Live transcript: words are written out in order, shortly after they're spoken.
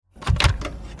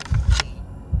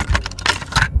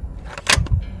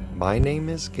My name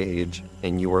is Gage,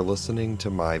 and you are listening to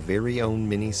my very own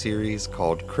mini-series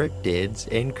called Cryptids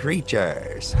and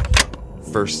Creatures.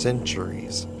 For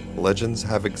centuries, legends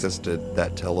have existed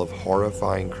that tell of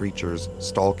horrifying creatures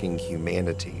stalking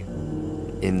humanity.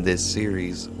 In this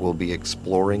series, we'll be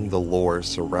exploring the lore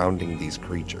surrounding these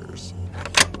creatures.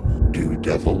 Do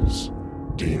devils,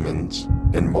 demons,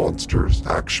 and monsters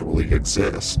actually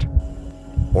exist?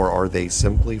 Or are they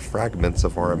simply fragments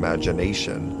of our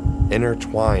imagination,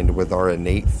 intertwined with our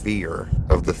innate fear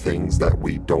Of the things that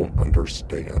we don't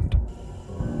understand.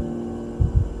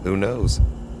 Who knows?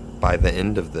 By the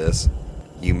end of this,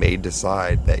 you may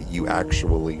decide that you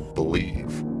actually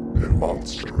believe In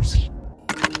monsters.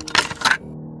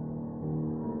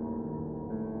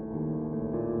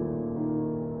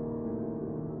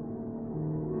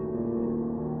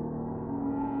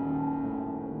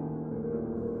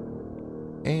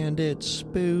 And it's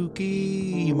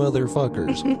spooky,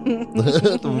 motherfuckers.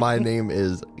 My name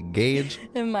is Gage.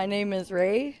 And my name is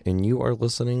Ray. And you are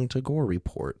listening to Gore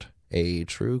Report, a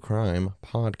true crime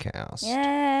podcast.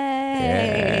 Yay!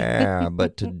 Yeah,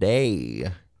 but today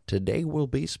will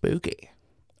be spooky.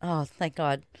 Oh, thank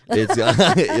God.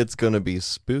 It's going to be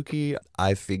spooky.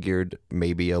 I figured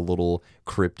maybe a little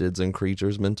cryptids and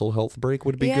creatures mental health break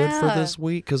would be good for this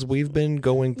week, because we've been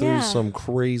going through some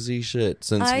crazy shit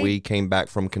since we came back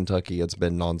from Kentucky. It's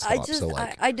been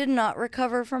nonstop. I did not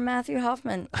recover from Matthew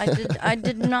Hoffman. I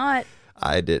did not.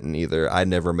 I didn't either. I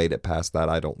never made it past that,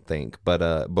 I don't think.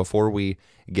 But before we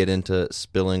get into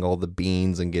spilling all the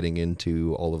beans and getting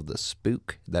into all of the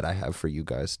spook that I have for you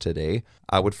guys today,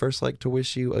 I would first like to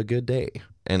wish you a good day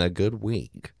and a good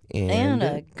week. And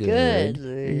a good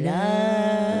life.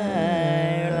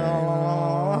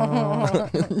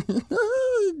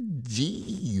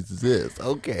 Jesus.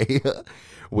 Okay.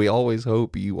 We always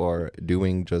hope you are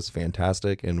doing just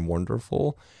fantastic and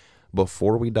wonderful.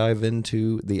 Before we dive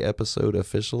into the episode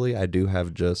officially, I do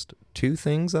have just two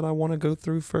things that I want to go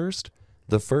through first.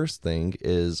 The first thing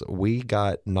is we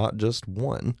got not just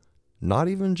one, not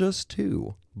even just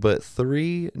two, but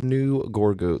 3 new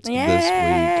gore goats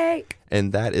this week.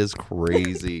 And that is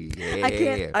crazy.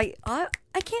 Yeah. I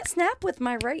can't snap with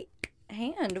my right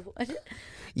hand.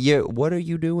 Yeah, what are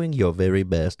you doing? Your very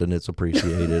best, and it's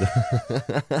appreciated.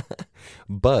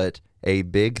 But a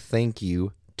big thank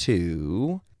you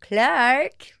to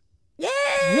Clark. Yay! Yeah,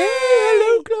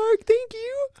 hello Clark, thank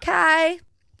you. Kai.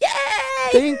 Yay!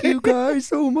 Thank you guys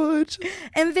so much.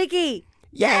 And Vicky.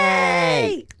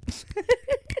 Yay!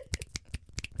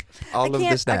 All of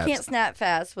the snaps. I can't snap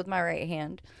fast with my right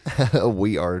hand.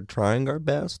 We are trying our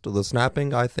best. The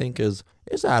snapping, I think, is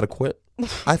adequate.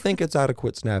 I think it's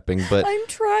adequate snapping, but I'm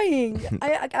trying.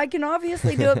 I can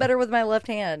obviously do it better with my left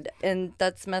hand, and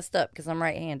that's messed up because I'm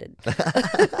right-handed.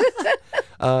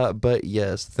 But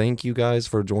yes, thank you guys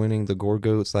for joining the Gore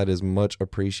Goats. That is much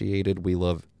appreciated. We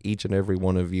love each and every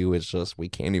one of you. It's just, we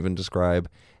can't even describe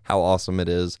how awesome it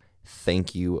is.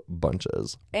 Thank you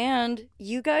bunches. And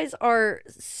you guys are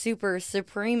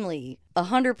supremely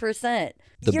 100%.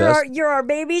 You're our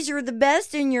babies. You're the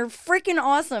best, and you're freaking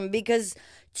awesome because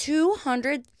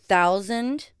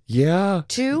 200,000. Yeah.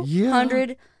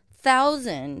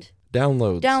 200,000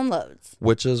 downloads,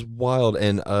 which is wild.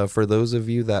 And for those of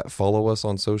you that follow us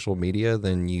on social media,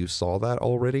 then you saw that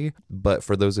already. But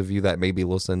for those of you that maybe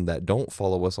listen that don't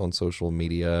follow us on social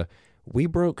media, we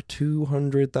broke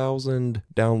 200,000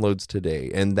 downloads today,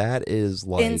 and that is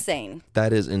like insane.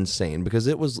 That is insane, because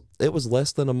it was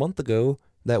less than a month ago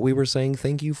that we were saying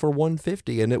thank you for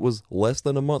 150, and it was less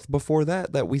than a month before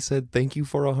that we said thank you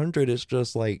for 100. It's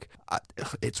just like,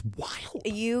 it's wild.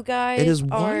 You guys, it is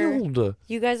wild.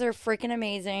 You guys are freaking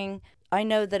amazing. I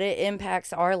know that it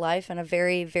impacts our life in a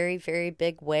very, very, very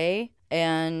big way,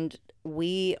 and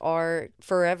we are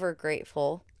forever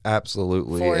grateful.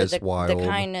 Absolutely. For it's the wild. The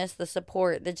kindness, the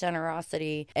support, the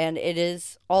generosity. And it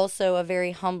is also a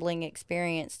very humbling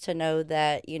experience to know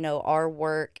that, our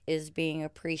work is being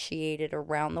appreciated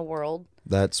around the world.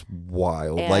 That's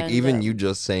wild. And, like, even you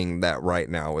just saying that right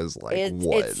now is like,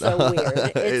 what? It's so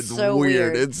weird. It's so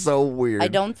weird. It's so weird. I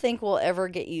don't think we'll ever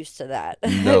get used to that.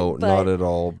 No, not at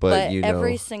all. But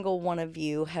every single one of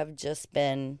you have just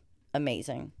been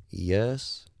amazing.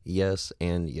 Yes. Yes,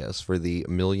 and yes. For the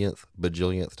millionth,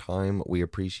 bajillionth time, we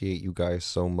appreciate you guys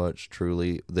so much.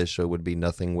 Truly, this show would be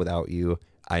nothing without you.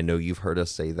 I know you've heard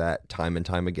us say that time and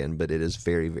time again, but it is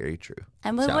very, very true.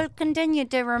 And we will continue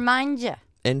to remind you.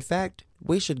 In fact,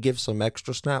 we should give some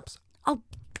extra snaps. Oh.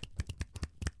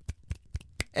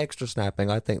 Extra snapping,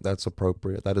 I think that's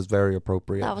appropriate. That is very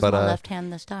appropriate. That was my left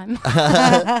hand this time.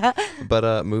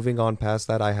 But moving on past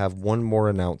that, I have one more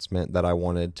announcement that I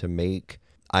wanted to make.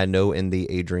 I know in the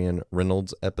Adrian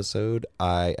Reynolds episode,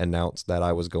 I announced that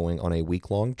I was going on a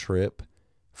week-long trip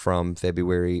from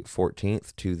February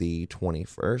 14th to the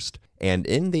 21st. And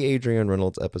in the Adrian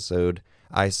Reynolds episode,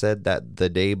 I said that the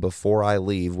day before I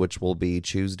leave, which will be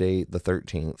Tuesday the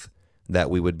 13th, that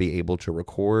we would be able to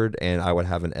record and I would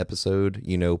have an episode,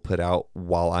 put out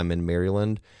while I'm in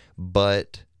Maryland.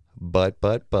 But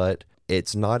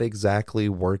it's not exactly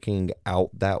working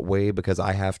out that way because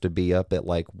I have to be up at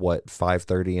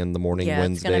 5:30 in the morning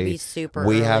Wednesday. It's going to be super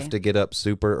We early. have to get up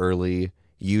super early.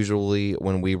 Usually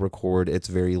when we record, it's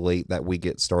very late that we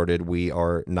get started. We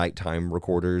are nighttime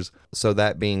recorders. So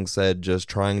that being said, just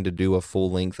trying to do a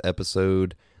full-length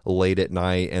episode late at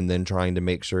night and then trying to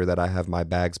make sure that I have my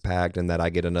bags packed and that I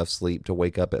get enough sleep to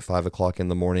wake up at 5 o'clock in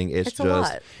the morning. It's a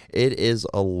lot. It is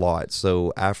a lot.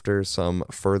 So after some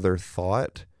further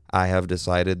thought, I have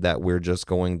decided that we're just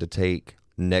going to take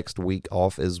next week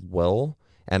off as well.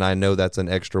 And I know that's an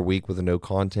extra week with no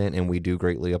content, and we do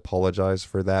greatly apologize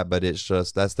for that, but it's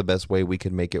just, that's the best way we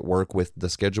can make it work with the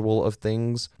schedule of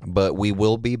things. But we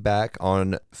will be back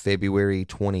on February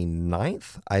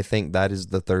 29th. I think that is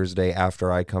the Thursday after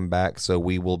I come back, so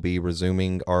we will be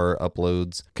resuming our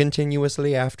uploads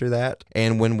continuously after that.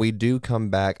 And when we do come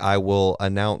back, I will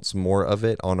announce more of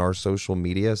it on our social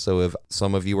media. So if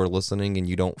some of you are listening and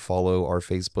you don't follow our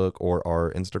Facebook or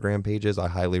our Instagram pages, I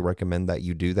highly recommend that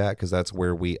you do that, because that's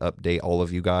where we update all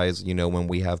of you guys, when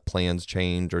we have plans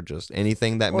change or just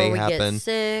anything that may happen. Get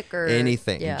sick or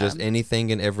anything, yeah. Just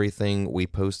anything and everything, we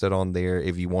post it on there.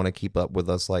 If you want to keep up with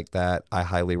us like that, I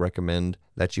highly recommend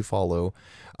that you follow.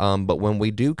 But when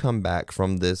we do come back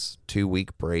from this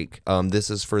 2-week break, this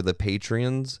is for the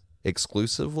Patreons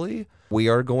exclusively. We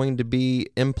are going to be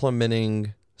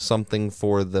implementing something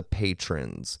for the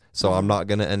patrons. So I'm not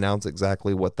going to announce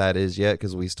exactly what that is yet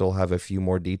because we still have a few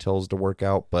more details to work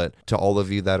out. But to all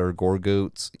of you that are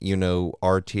Gorgoats,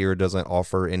 our tier doesn't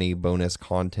offer any bonus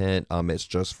content. It's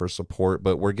just for support.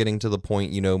 But we're getting to the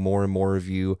point, more and more of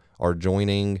you are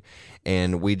joining,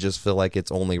 and we just feel like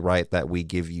it's only right that we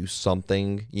give you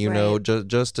something, Right.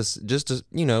 just to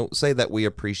say that we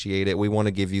appreciate it. We want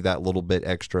to give you that little bit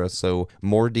extra. So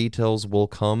more details will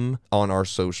come on our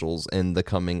socials in the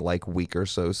coming week or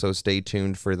so. So stay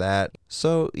tuned for that.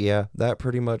 So yeah, that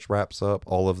pretty much wraps up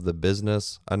all of the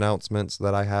business announcements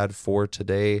that I had for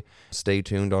today. Stay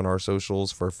tuned on our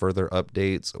socials for further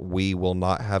updates. We will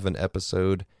not have an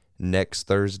episode next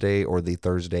Thursday or the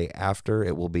Thursday after.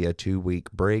 It will be a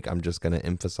 2-week break. I'm just going to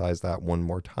emphasize that one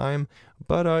more time.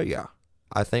 But yeah,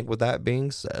 I think with that being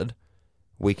said,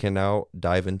 we can now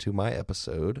dive into my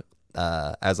episode.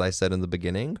 As I said in the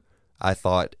beginning, I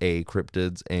thought a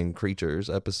Cryptids and Creatures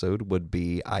episode would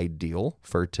be ideal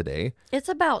for today. It's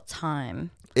about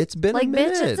time. It's been a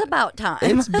minute. Bitch, it's about time.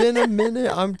 It's been a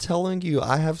minute. I'm telling you,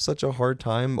 I have such a hard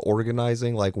time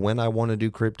organizing when I want to do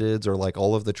cryptids or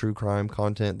all of the true crime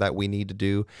content that we need to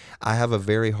do. I have a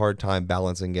very hard time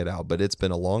balancing it out, but it's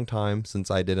been a long time since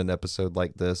I did an episode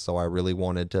like this, so I really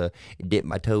wanted to dip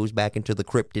my toes back into the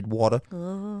cryptid water.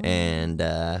 Oh. And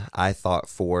I thought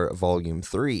for volume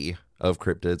 3 of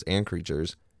Cryptids and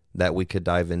Creatures that we could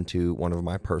dive into one of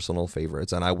my personal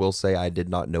favorites. And I will say I did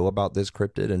not know about this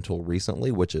cryptid until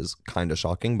recently, which is kind of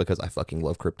shocking because I fucking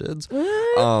love cryptids.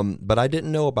 But I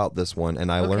didn't know about this one, and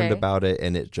I learned about it,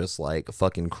 and it just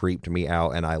fucking creeped me out,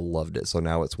 and I loved it. So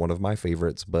now it's one of my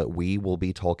favorites. But we will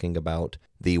be talking about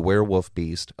the werewolf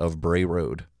beast of Bray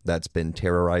Road that's been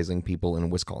terrorizing people in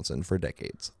Wisconsin for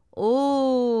decades.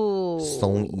 Ooh.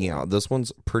 So yeah, this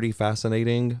one's pretty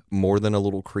fascinating, more than a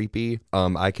little creepy.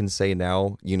 I can say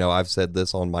now, I've said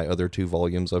this on my other 2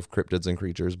 volumes of Cryptids and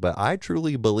Creatures, but I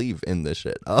truly believe in this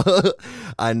shit.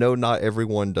 I know not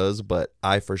everyone does, but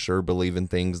I for sure believe in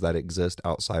things that exist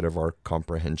outside of our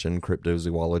comprehension.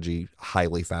 Cryptozoology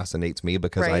highly fascinates me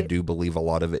because I do believe a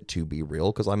lot of it to be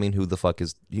real. Because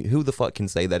who the fuck can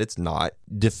say that it's not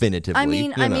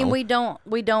definitively? I mean, we don't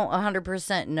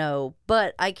 100% know,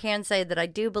 but I can say that I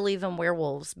do believe in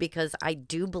werewolves because I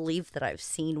do believe that I've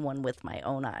seen one with my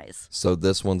own eyes. So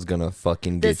this one's gonna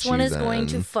fucking get you. This one is going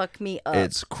to fuck me up.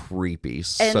 It's creepy.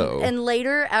 And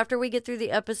later, after we get through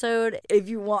the episode, if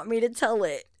you want me to tell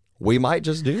it, we might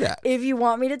just do that. If you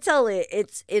want me to tell it,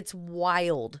 it's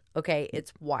wild. Okay,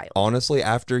 it's wild. Honestly,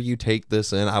 after you take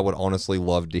this in, I would honestly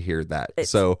love to hear that. It's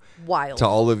so wild. To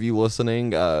all of you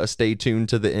listening, stay tuned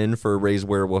to the end for Ray's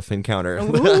werewolf encounter.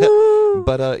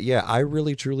 But yeah, I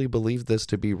really truly believe this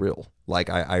to be real.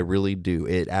 I really do.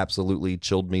 It absolutely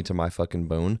chilled me to my fucking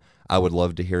bone. I would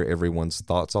love to hear everyone's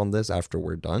thoughts on this after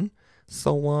we're done.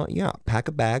 So yeah, pack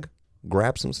a bag,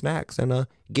 grab some snacks, and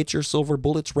get your silver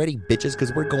bullets ready, bitches,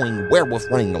 because we're going werewolf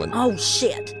wrangling. Oh,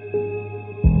 shit.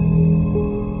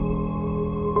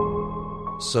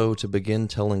 So to begin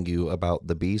telling you about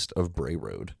the beast of Bray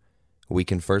Road, we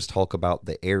can first talk about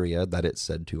the area that it's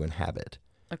said to inhabit.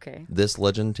 Okay. This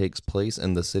legend takes place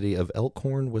in the city of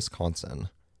Elkhorn, Wisconsin.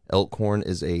 Elkhorn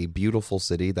is a beautiful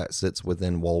city that sits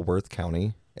within Walworth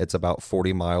County. It's about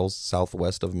 40 miles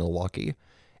southwest of Milwaukee,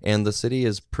 and the city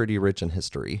is pretty rich in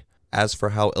history. As for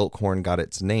how Elkhorn got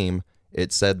its name,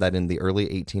 it's said that in the early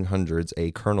 1800s,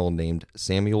 a colonel named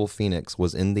Samuel Phoenix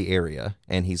was in the area,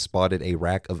 and he spotted a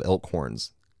rack of elk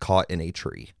horns caught in a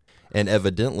tree. And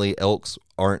evidently, elks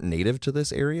aren't native to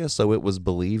this area, so it was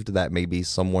believed that maybe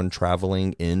someone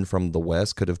traveling in from the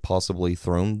west could have possibly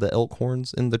thrown the elk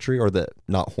horns in the tree, or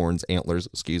antlers,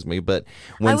 excuse me. But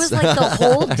when I was like, the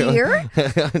whole deer?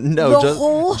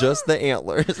 No, just the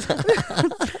antlers.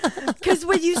 Because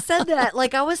when you said that,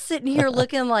 like, I was sitting here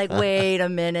looking like, wait a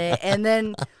minute, and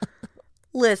then,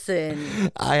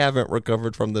 listen. I haven't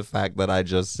recovered from the fact that I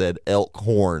just said elk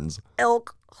horns.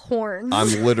 Elk horns.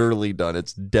 I'm literally done.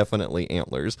 It's definitely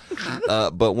antlers.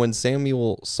 But when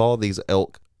Samuel saw these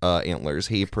elk antlers,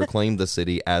 he proclaimed the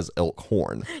city as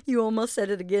Elkhorn. You almost said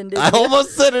it again, didn't I you?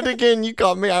 almost said it again. You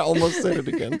caught me. I almost said it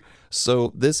again.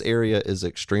 So this area is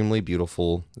extremely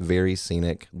beautiful, very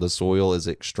scenic. The soil is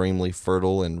extremely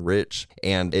fertile and rich,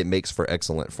 and it makes for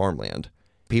excellent farmland.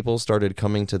 People started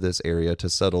coming to this area to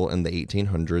settle in the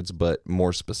 1800s, but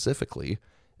more specifically,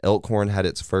 Elkhorn had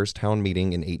its first town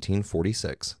meeting in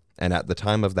 1846, and at the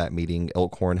time of that meeting,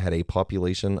 Elkhorn had a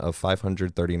population of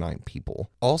 539 people.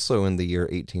 Also in the year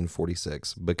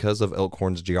 1846, because of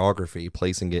Elkhorn's geography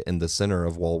placing it in the center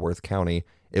of Walworth County,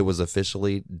 it was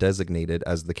officially designated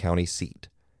as the county seat.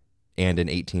 And in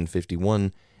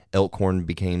 1851, Elkhorn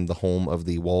became the home of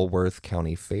the Walworth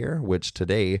County Fair, which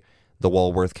today, the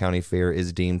Walworth County Fair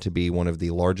is deemed to be one of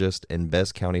the largest and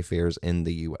best county fairs in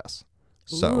the U.S.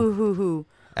 So, Ooh.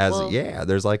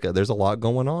 there's a lot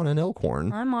going on in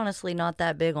Elkhorn. I'm honestly not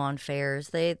that big on fairs.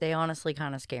 They honestly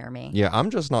kind of scare me. Yeah, I'm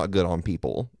just not good on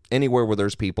people. Anywhere where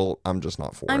there's people, I'm just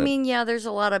not for it. I mean, yeah, there's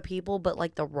a lot of people, but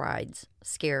like the rides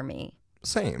scare me.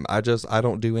 Same. I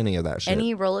don't do any of that shit.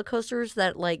 Any roller coasters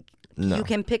that like No. you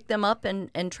can pick them up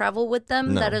and travel with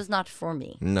them, No. that is not for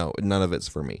me. No, none of it's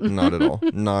for me. Not at all.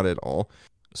 Not at all.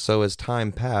 So as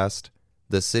time passed,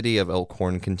 the city of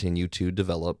Elkhorn continued to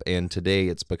develop, and today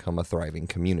it's become a thriving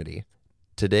community.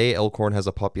 Today, Elkhorn has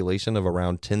a population of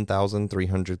around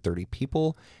 10,330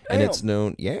 people, and it's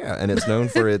known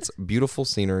for its beautiful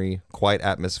scenery, quiet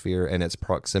atmosphere, and its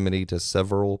proximity to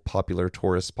several popular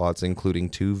tourist spots, including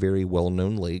two very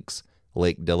well-known lakes,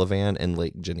 Lake Delavan and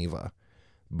Lake Geneva.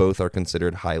 Both are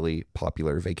considered highly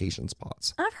popular vacation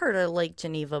spots. I've heard of Lake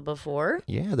Geneva before.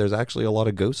 Yeah, there's actually a lot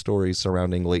of ghost stories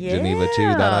surrounding Lake Geneva, too.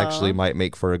 That actually might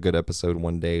make for a good episode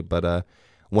one day. But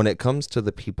when it comes to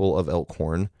the people of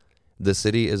Elkhorn, the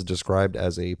city is described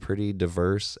as a pretty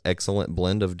diverse, excellent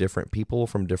blend of different people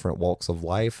from different walks of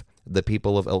life. The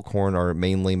people of Elkhorn are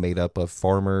mainly made up of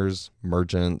farmers,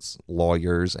 merchants,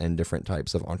 lawyers, and different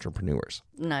types of entrepreneurs.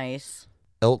 Nice.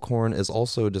 Elkhorn is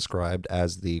also described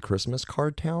as the Christmas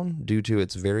card town due to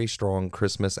its very strong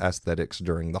Christmas aesthetics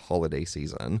during the holiday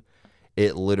season.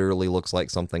 It literally looks like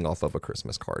something off of a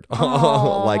Christmas card.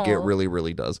 Like it really,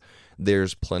 really does.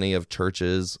 There's plenty of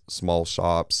churches, small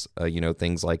shops,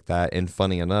 things like that. And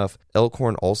funny enough,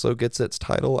 Elkhorn also gets its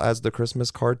title as the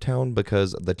Christmas card town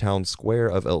because the town square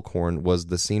of Elkhorn was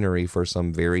the scenery for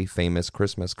some very famous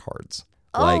Christmas cards.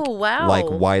 Wow. Like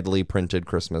widely printed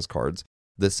Christmas cards.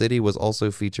 The city was also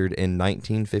featured in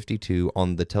 1952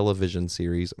 on the television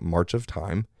series March of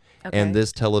Time. Okay. And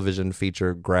this television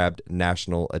feature grabbed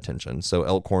national attention. So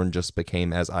Elkhorn just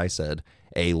became, as I said,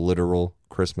 a literal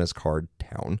Christmas card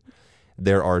town.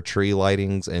 There are tree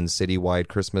lightings and citywide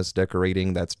Christmas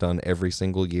decorating that's done every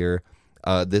single year.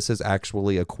 This is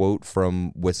actually a quote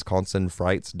from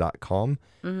WisconsinFrights.com.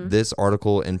 Mm-hmm. This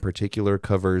article in particular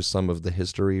covers some of the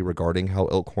history regarding how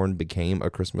Elkhorn became a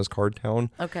Christmas card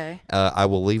town. Okay. I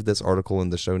will leave this article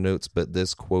in the show notes, but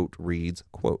this quote reads,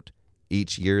 quote,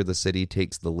 "Each year the city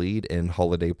takes the lead in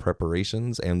holiday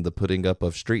preparations, and the putting up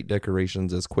of street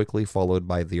decorations is quickly followed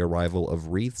by the arrival of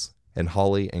wreaths and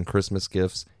holly and Christmas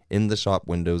gifts in the shop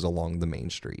windows along the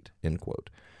main street," end quote.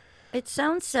 It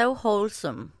sounds so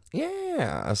wholesome.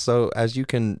 Yeah, so as you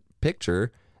can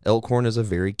picture, Elkhorn is a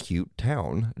very cute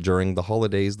town. During the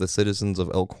holidays, the citizens of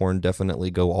Elkhorn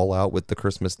definitely go all out with the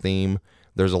Christmas theme.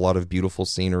 There's a lot of beautiful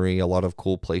scenery, a lot of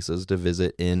cool places to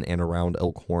visit in and around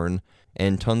Elkhorn,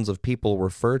 and tons of people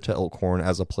refer to Elkhorn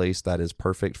as a place that is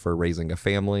perfect for raising a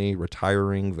family,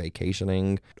 retiring,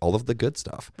 vacationing, all of the good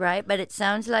stuff. Right, but it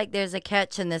sounds like there's a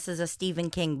catch and this is a Stephen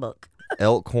King book.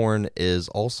 Elkhorn is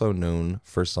also known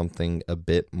for something a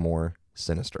bit more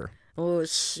sinister. Oh,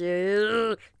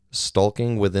 shit.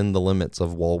 Stalking within the limits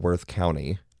of Walworth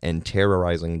County and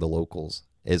terrorizing the locals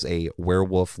is a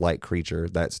werewolf-like creature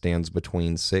that stands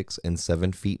between 6 and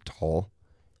 7 feet tall.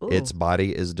 Ooh. Its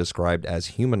body is described as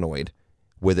humanoid,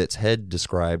 with its head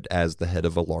described as the head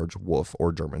of a large wolf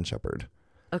or German shepherd.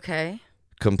 Okay.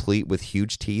 Complete with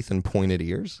huge teeth and pointed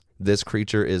ears, this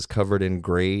creature is covered in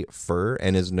gray fur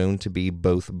and is known to be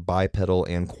both bipedal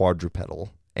and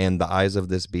quadrupedal. And the eyes of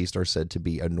this beast are said to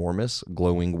be enormous,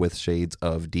 glowing with shades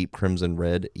of deep crimson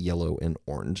red, yellow, and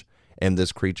orange. And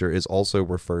this creature is also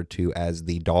referred to as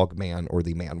the dog man or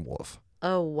the man wolf.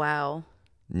 Oh, wow.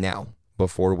 Now,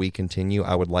 before we continue,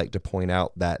 I would like to point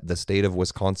out that the state of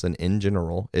Wisconsin in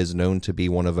general is known to be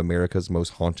one of America's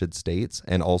most haunted states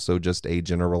and also just a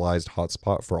generalized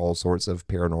hotspot for all sorts of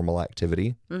paranormal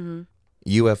activity. Mm-hmm.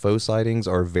 UFO sightings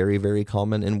are very, very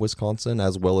common in Wisconsin,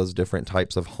 as well as different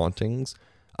types of hauntings.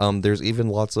 There's even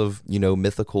lots of,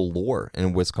 mythical lore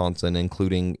in Wisconsin,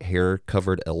 including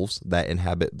hair-covered elves that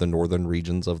inhabit the northern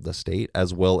regions of the state,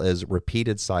 as well as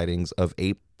repeated sightings of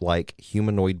ape-like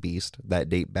humanoid beasts that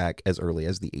date back as early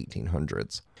as the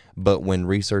 1800s. But when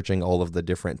researching all of the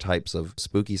different types of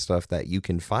spooky stuff that you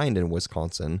can find in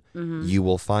Wisconsin, you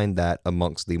will find that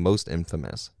amongst the most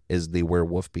infamous is the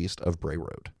werewolf beast of Bray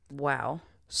Road. Wow.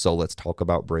 So let's talk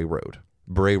about Bray Road.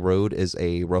 Bray Road is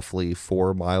a roughly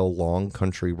 4-mile long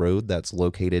country road that's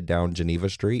located down Geneva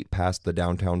Street past the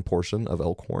downtown portion of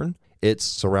Elkhorn. It's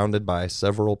surrounded by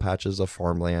several patches of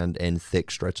farmland and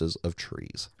thick stretches of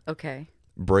trees. Okay.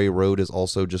 Bray Road is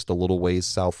also just a little ways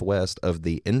southwest of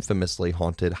the infamously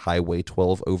haunted Highway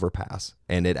 12 overpass,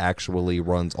 and it actually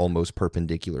runs almost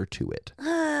perpendicular to it.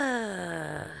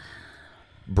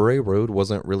 Bray Road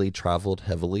wasn't really traveled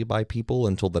heavily by people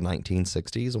until the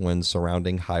 1960s when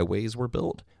surrounding highways were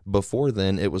built. Before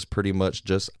then, it was pretty much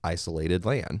just isolated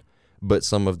land. But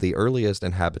some of the earliest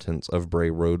inhabitants of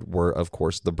Bray Road were, of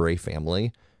course, the Bray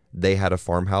family. They had a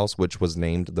farmhouse which was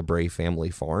named the Bray Family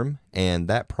Farm, and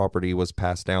that property was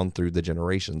passed down through the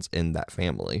generations in that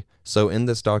family. So in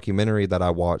this documentary that I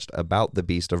watched about the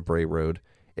Beast of Bray Road,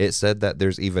 it said that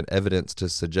there's even evidence to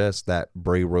suggest that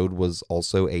Bray Road was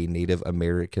also a Native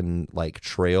American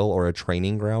trail or a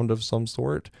training ground of some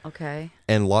sort. Okay.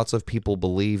 And lots of people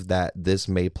believe that this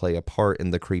may play a part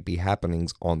in the creepy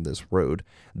happenings on this road.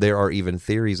 There are even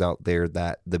theories out there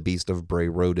that the Beast of Bray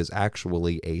Road is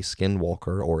actually a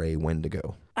skinwalker or a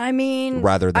Wendigo. I mean,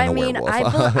 rather than a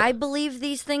werewolf. I believe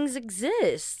these things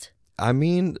exist. I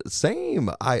mean, same.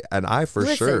 I for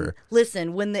sure.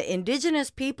 Listen, when the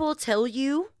indigenous people tell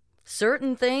you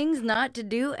certain things not to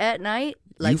do at night,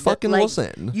 you fucking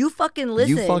listen. You fucking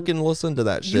listen. You fucking listen to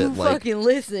that shit. You fucking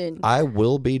listen. I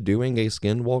will be doing a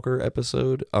Skinwalker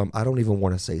episode. I don't even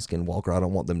want to say Skinwalker. I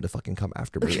don't want them to fucking come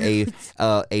after me.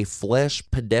 A flesh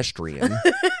pedestrian.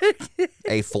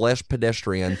 A flesh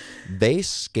pedestrian. They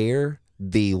scare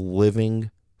the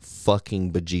living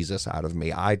fucking bejesus out of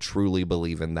me. I truly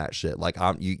believe in that shit.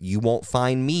 You won't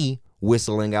find me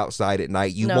whistling outside at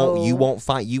night. You won't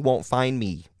find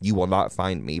me. You will not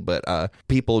find me. But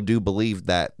people do believe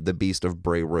that the Beast of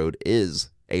Bray Road is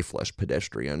a flesh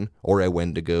pedestrian or a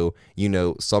Wendigo,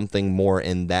 something more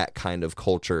in that kind of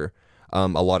culture. A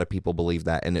lot of people believe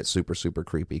that, and it's super, super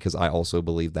creepy because I also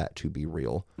believe that to be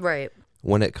real. Right.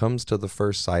 When it comes to the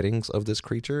first sightings of this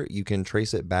creature, you can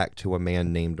trace it back to a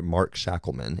man named Mark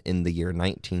Shackleman in the year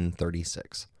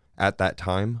 1936. At that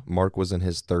time, Mark was in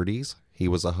his 30s, he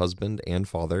was a husband and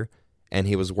father, and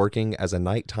he was working as a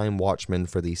nighttime watchman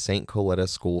for the St. Coletta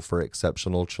School for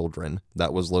Exceptional Children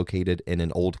that was located in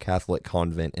an old Catholic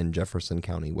convent in Jefferson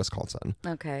County, Wisconsin.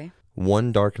 Okay.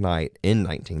 One dark night in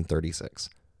 1936,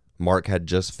 Mark had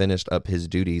just finished up his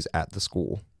duties at the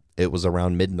school. It was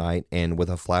around midnight, and with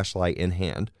a flashlight in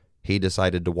hand, he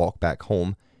decided to walk back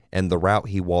home, and the route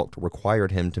he walked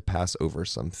required him to pass over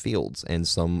some fields and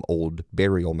some old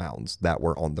burial mounds that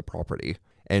were on the property.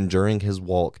 And during his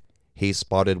walk, he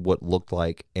spotted what looked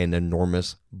like an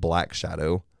enormous black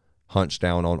shadow, hunched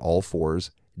down on all fours,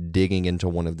 digging into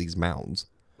one of these mounds.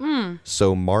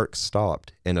 So Mark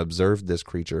stopped and observed this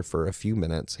creature for a few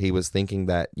minutes. He was thinking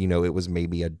that, it was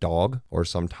maybe a dog or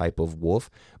some type of wolf,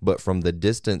 but from the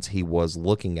distance he was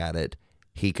looking at it,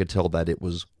 he could tell that it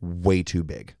was way too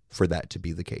big for that to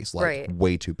be the case. Right.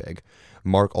 Way too big.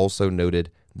 Mark also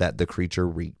noted that the creature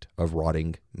reeked of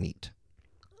rotting meat.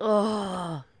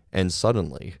 Ugh. And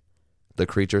suddenly, the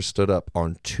creature stood up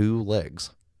on 2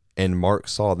 legs, and Mark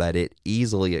saw that it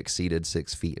easily exceeded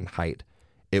 6 feet in height.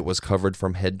 It was covered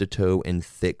from head to toe in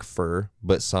thick fur,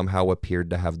 but somehow appeared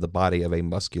to have the body of a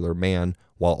muscular man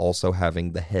while also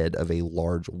having the head of a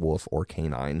large wolf or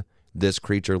canine. This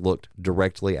creature looked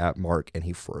directly at Mark and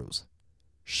he froze.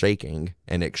 Shaking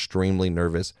and extremely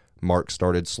nervous, Mark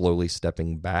started slowly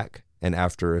stepping back, and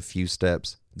after a few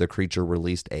steps, the creature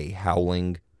released a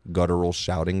howling, guttural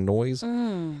shouting noise,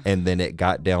 and then it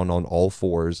got down on all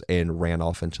fours and ran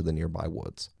off into the nearby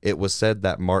woods. It was said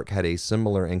that Mark had a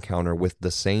similar encounter with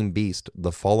the same beast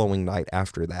the following night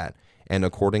after that, and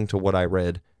according to what I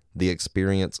read, the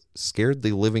experience scared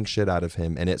the living shit out of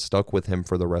him, and it stuck with him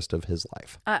for the rest of his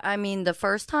life. I mean, the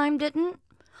first time didn't?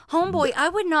 Homeboy, I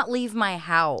would not leave my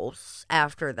house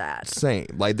after that. Same.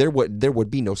 Like, there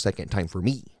would be no second time for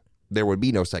me. There would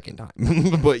be no second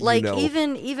time. But, like,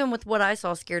 even with what I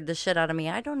saw scared the shit out of me,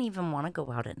 I don't even want to go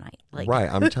out at night. Like, right,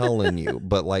 I'm telling you.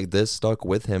 But, like, this stuck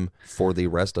with him for the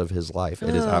rest of his life.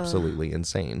 It is absolutely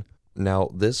insane. Now,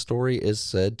 this story is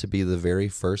said to be the very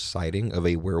first sighting of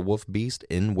a werewolf beast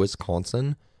in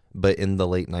Wisconsin, but in the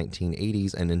late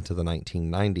 1980s and into the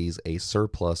 1990s, a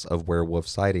surplus of werewolf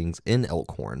sightings in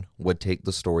Elkhorn would take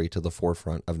the story to the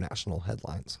forefront of national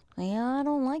headlines. Yeah, I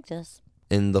don't like this.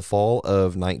 In the fall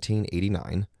of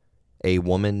 1989, a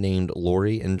woman named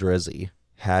Lori Andrezzi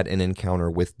had an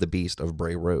encounter with the beast of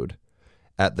Bray Road.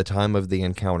 At the time of the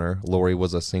encounter, Lori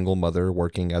was a single mother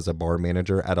working as a bar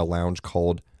manager at a lounge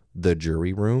called The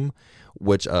Jury Room,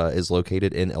 which is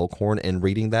located in Elkhorn, and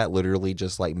reading that literally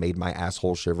just like made my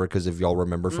asshole shiver, because if y'all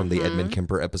remember from the Edmund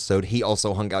Kemper episode, he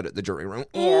also hung out at the Jury Room.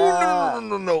 Yeah.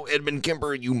 No, Edmund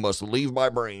Kemper, you must leave my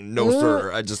brain. No,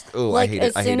 sir. I just, Like, I hate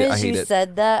it. as soon as you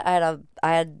said that,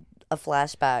 I had a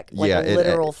flashback, like a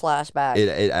literal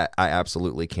flashback. I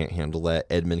absolutely can't handle that.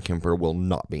 Edmund Kemper will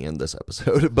not be in this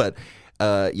episode. But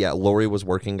yeah, Lori was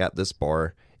working at this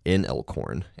bar in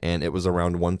Elkhorn, and it was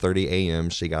around 1:30 a.m.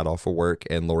 She got off of work,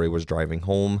 and Lori was driving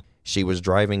home. She was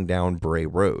driving down Bray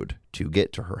Road to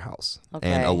get to her house. Okay.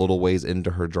 And a little ways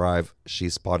into her drive,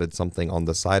 she spotted something on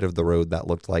the side of the road that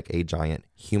looked like a giant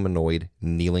humanoid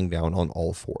kneeling down on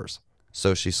all fours.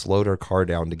 So she slowed her car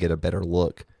down to get a better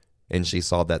look, and she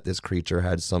saw that this creature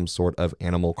had some sort of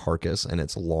animal carcass in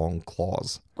its long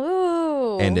claws.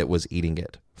 Ooh. And it was eating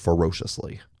it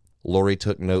ferociously. Lori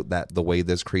took note that the way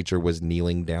this creature was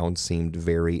kneeling down seemed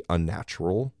very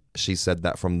unnatural. She said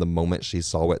that from the moment she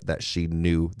saw it, that she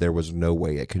knew there was no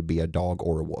way it could be a dog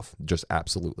or a wolf. Just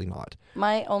absolutely not.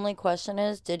 My only question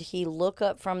is, did he look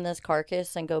up from this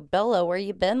carcass and go, Bella, where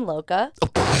you been, Loca?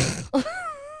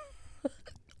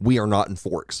 We are not in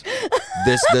Forks.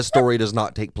 This story does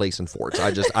not take place in Forks.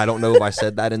 I don't know if I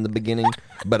said that in the beginning,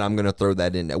 but I'm going to throw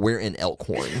that in there. We're in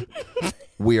Elkhorn.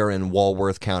 We are in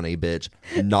Walworth County, bitch,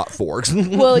 not Forks.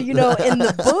 Well, you know, in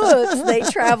the books, they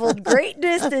traveled great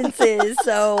distances,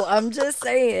 so I'm just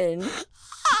saying.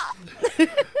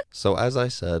 So as I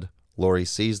said, Lori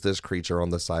sees this creature on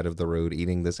the side of the road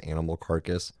eating this animal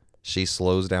carcass. She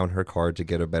slows down her car to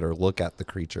get a better look at the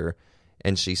creature,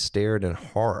 and she stared in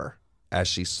horror as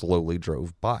she slowly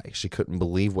drove by. She couldn't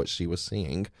believe what she was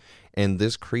seeing, and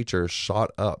this creature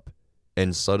shot up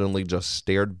and suddenly just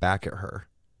stared back at her.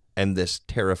 And this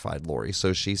terrified Lori,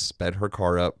 so she sped her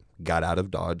car up, got out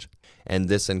of Dodge, and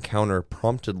this encounter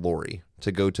prompted Lori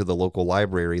to go to the local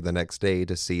library the next day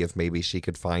to see if maybe she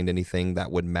could find anything that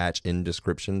would match in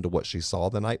description to what she saw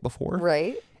the night before.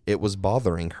 Right. It was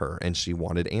bothering her, and she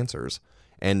wanted answers.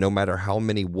 And no matter how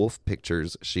many wolf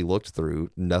pictures she looked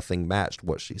through, nothing matched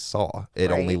what she saw.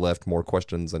 It only left more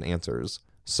questions than answers.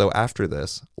 So after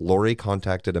this, Lori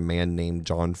contacted a man named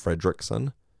John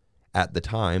Fredrickson. At the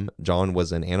time, John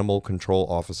was an animal control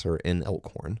officer in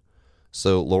Elkhorn.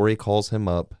 So Lori calls him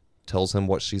up, tells him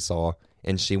what she saw,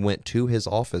 and she went to his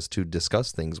office to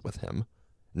discuss things with him.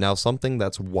 Now, something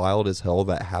that's wild as hell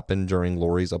that happened during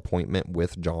Lori's appointment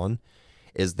with John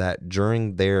is that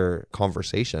during their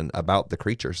conversation about the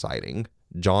creature sighting,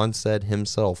 John said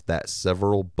himself that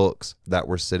several books that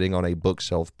were sitting on a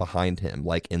bookshelf behind him,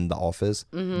 like in the office,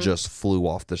 just flew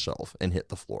off the shelf and hit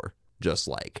the floor. Just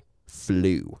like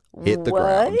flew, hit the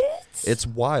ground. It's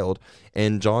wild.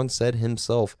 And John said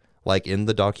himself, like in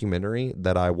the documentary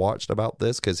that I watched about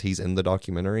this, because he's in the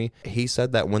documentary, he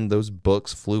said that when those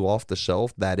books flew off the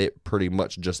shelf, that it pretty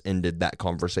much just ended that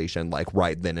conversation, like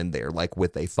right then and there, like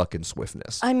with a fucking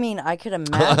swiftness. I mean, I could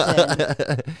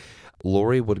imagine.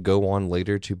 Lori would go on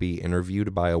later to be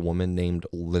interviewed by a woman named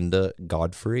Linda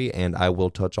Godfrey, and I will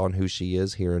touch on who she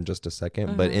is here in just a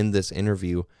second. But in this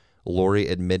interview, Lori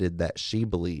admitted that she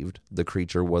believed the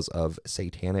creature was of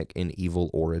satanic and evil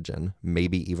origin,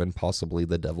 maybe even possibly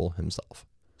the devil himself.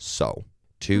 So,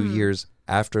 2 years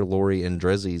after Lori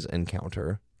Andrezzi's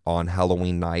encounter, on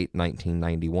Halloween night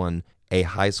 1991, a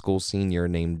high school senior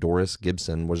named Doris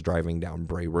Gibson was driving down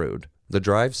Bray Road. The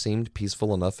drive seemed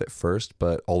peaceful enough at first,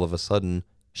 but all of a sudden,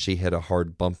 she hit a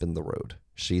hard bump in the road.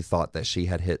 She thought that she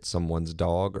had hit someone's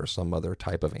dog or some other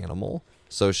type of animal.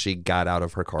 So she got out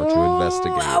of her car to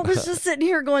investigate. I was just sitting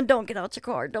here going, don't get out your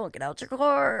car. Don't get out your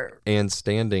car. And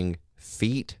standing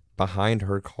feet behind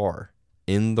her car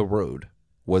in the road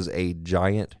was a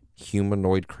giant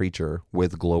humanoid creature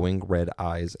with glowing red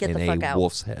eyes and a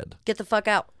wolf's head. Get the fuck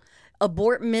out.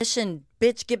 Abort mission.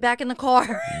 Bitch, get back in the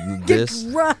car.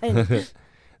 Run.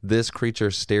 This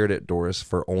creature stared at Doris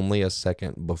for only a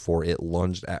second before it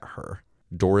lunged at her.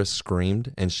 Doris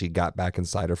screamed, and she got back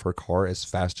inside of her car as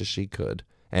fast as she could.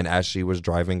 And as she was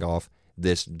driving off,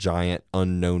 this giant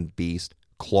unknown beast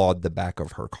clawed the back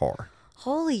of her car.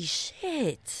 Holy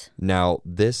shit. Now,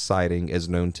 this sighting is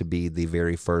known to be the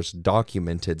very first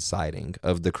documented sighting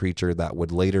of the creature that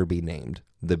would later be named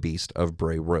the Beast of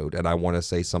Bray Road. And I want to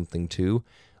say something too.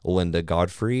 Linda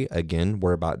Godfrey, again,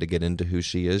 we're about to get into who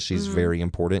she is. She's very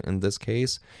important in this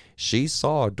case. She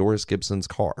saw Doris Gibson's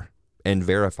car and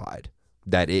verified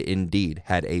that it indeed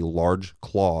had a large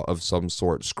claw of some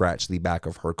sort scratch the back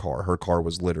of her car. Her car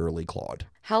was literally clawed.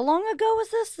 How long ago was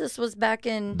this? This was back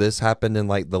in... This happened in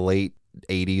like the late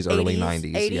 80s, early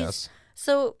 90s, yes.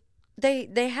 So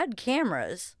they had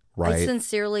cameras. Right. I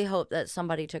sincerely hope that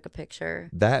somebody took a picture.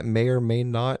 That may or may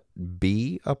not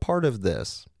be a part of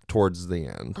this towards the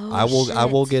end. Oh, I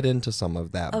will get into some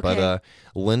of that. Okay. But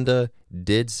Linda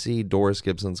did see Doris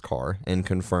Gibson's car and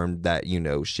confirmed that, you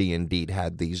know, she indeed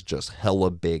had these just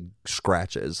hella big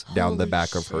scratches down the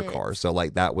back of her car. So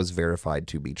like that was verified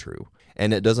to be true.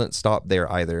 And it doesn't stop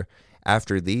there either.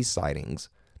 After these sightings,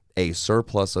 a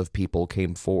surplus of people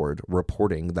came forward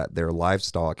reporting that their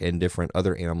livestock and different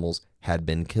other animals had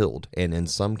been killed, and in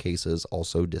some cases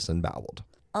also disemboweled.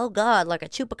 Oh God, like a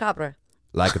chupacabra.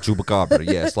 Like a chupacabra,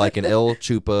 yes. Like an El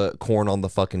Chupa corn on the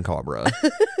fucking cabra.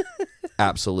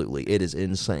 Absolutely. It is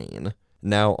insane.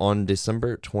 Now, on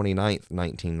December 29th,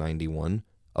 1991,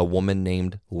 a woman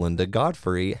named Linda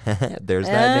Godfrey, there's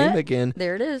that name again.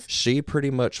 There it is. She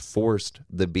pretty much forced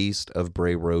the Beast of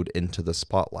Bray Road into the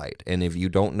spotlight. And if you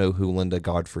don't know who Linda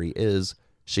Godfrey is,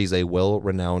 she's a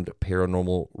well-renowned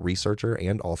paranormal researcher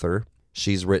and author.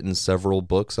 She's written several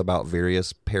books about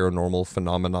various paranormal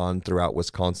phenomenon throughout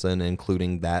Wisconsin,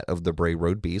 including that of the Bray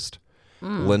Road Beast.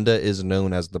 Linda is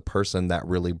known as the person that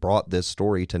really brought this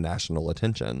story to national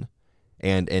attention.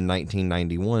 And in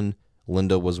 1991,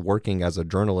 Linda was working as a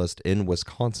journalist in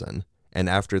Wisconsin. And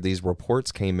after these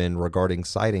reports came in regarding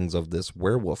sightings of this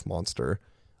werewolf monster,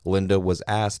 Linda was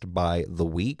asked by The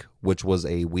Week, which was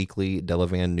a weekly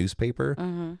Delavan newspaper,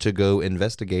 to go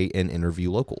investigate and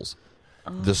interview locals.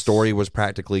 The story was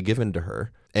practically given to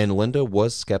her, and Linda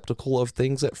was skeptical of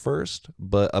things at first,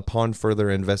 but upon further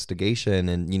investigation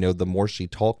and, you know, the more she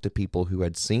talked to people who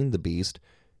had seen the beast,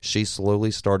 she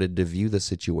slowly started to view the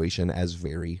situation as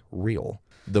very real.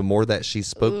 The more that she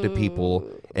spoke to people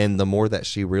and the more that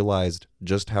she realized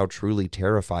just how truly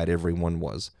terrified everyone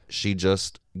was, she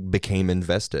just became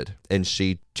invested, and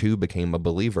she too became a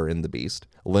believer in the beast.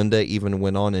 Linda even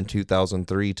went on in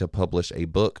 2003 to publish a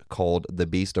book called The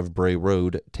Beast of Bray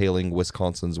Road, Tailing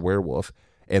Wisconsin's Werewolf,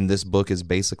 and this book is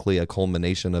basically a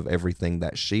culmination of everything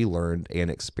that she learned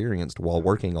and experienced while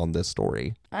working on this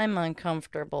story. I'm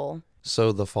uncomfortable.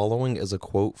 So the following is a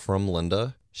quote from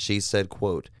Linda. She said,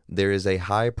 quote, "There is a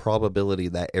high probability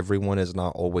that everyone is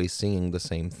not always seeing the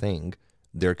same thing.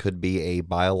 There could be a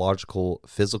biological,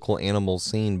 physical animal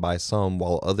seen by some,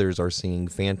 while others are seeing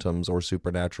phantoms or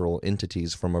supernatural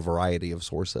entities from a variety of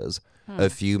sources. A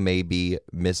few may be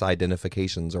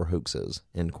misidentifications or hoaxes,"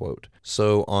 end quote.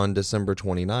 So on December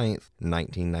 29th,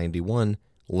 1991,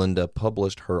 Linda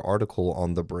published her article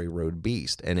on the Bray Road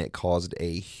Beast, and it caused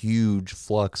a huge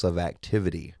flux of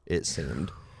activity, it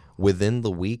seemed. Within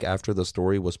the week after the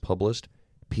story was published,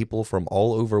 people from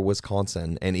all over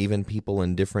Wisconsin and even people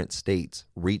in different states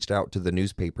reached out to the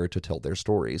newspaper to tell their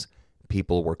stories.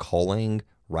 People were calling,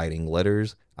 writing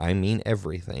letters, I mean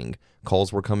everything.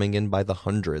 Calls were coming in by the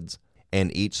hundreds,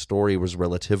 and each story was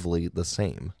relatively the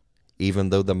same. Even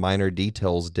though the minor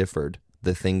details differed,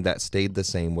 the thing that stayed the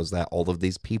same was that all of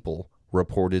these people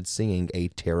reported seeing a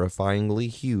terrifyingly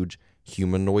huge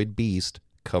humanoid beast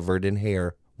covered in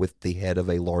hair with the head of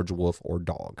a large wolf or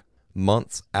dog.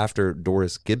 Months after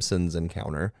Doris Gibson's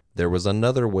encounter, there was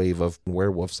another wave of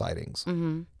werewolf sightings.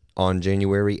 On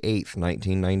January 8th,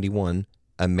 1991,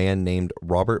 a man named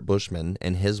Robert Bushman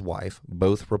and his wife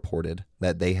both reported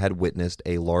that they had witnessed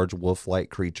a large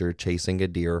wolf-like creature chasing a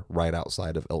deer right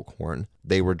outside of Elkhorn.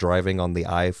 They were driving on the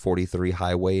I-43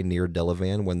 highway near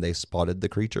Delavan when they spotted the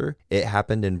creature. It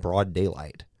happened in broad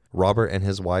daylight. Robert and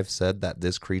his wife said that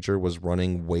this creature was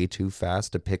running way too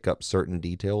fast to pick up certain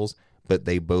details, but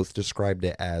they both described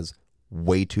it as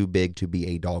way too big to be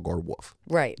a dog or wolf.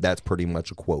 Right. That's pretty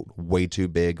much a quote. Way too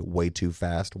big, way too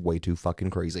fast, way too fucking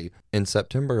crazy. In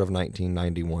September of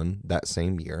 1991, that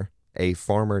same year, a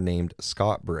farmer named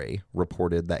Scott Bray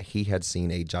reported that he had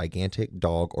seen a gigantic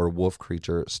dog or wolf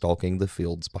creature stalking the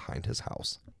fields behind his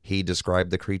house. He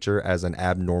described the creature as an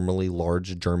abnormally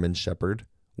large German shepherd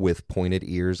with pointed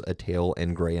ears, a tail,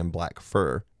 and gray and black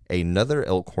fur. Another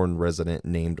Elkhorn resident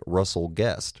named Russell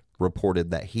Guest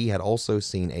reported that he had also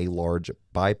seen a large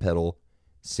bipedal,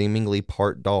 seemingly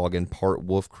part dog and part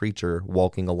wolf creature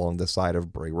walking along the side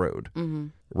of Bray Road. Mm-hmm.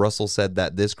 Russell said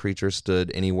that this creature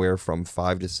stood anywhere from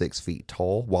 5 to 6 feet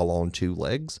tall while on 2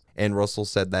 legs. And Russell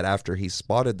said that after he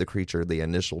spotted the creature the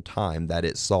initial time, that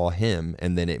it saw him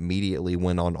and then immediately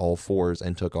went on all fours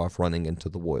and took off running into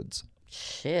the woods.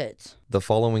 Shit. The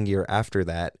following year after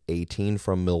that, a teen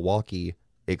from Milwaukee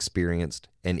experienced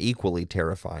an equally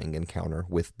terrifying encounter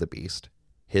with the beast.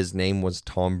 His name was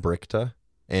Tom Brichta,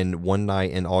 and one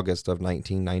night in August of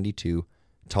 1992,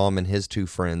 Tom and his 2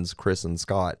 friends, Chris and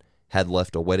Scott, had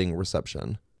left a wedding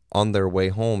reception. On their way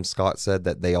home, Scott said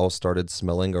that they all started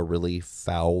smelling a really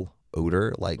foul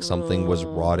odor, like something was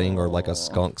rotting or like a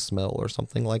skunk smell or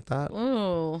something like that.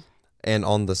 Ooh. And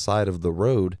on the side of the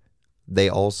road, they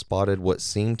all spotted what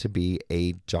seemed to be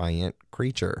a giant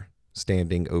creature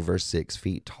standing over 6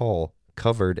 feet tall,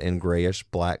 covered in grayish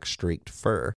black streaked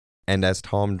fur. And as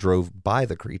Tom drove by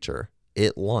the creature,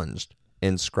 it lunged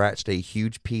and scratched a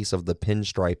huge piece of the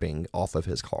pinstriping off of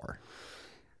his car.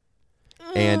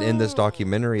 And in this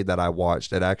documentary that I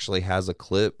watched, it actually has a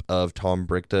clip of Tom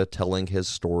Brichta telling his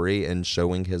story and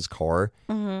showing his car.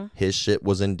 Mm-hmm. His shit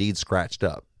was indeed scratched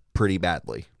up pretty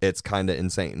badly. It's kind of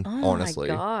insane, honestly.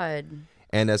 Oh my God.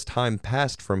 And as time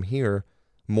passed from here,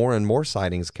 more and more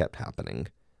sightings kept happening.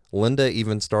 Linda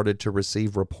even started to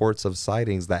receive reports of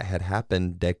sightings that had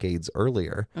happened decades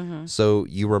earlier. Mm-hmm. So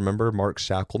you remember Mark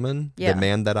Shackleman, the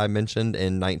man that I mentioned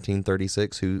in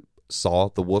 1936 who saw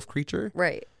the wolf creature?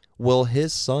 Right. Well,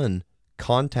 his son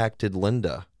contacted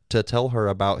Linda to tell her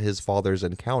about his father's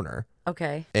encounter.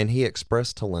 Okay. And he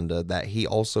expressed to Linda that he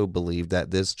also believed that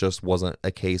this just wasn't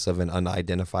a case of an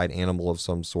unidentified animal of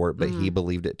some sort, but he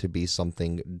believed it to be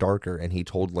something darker. And he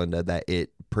told Linda that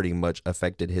it pretty much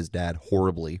affected his dad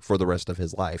horribly for the rest of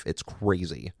his life. It's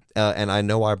crazy. And I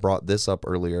know I brought this up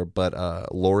earlier, but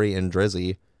Lori and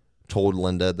Drizzy told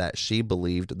Linda that she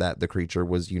believed that the creature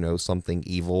was, you know, something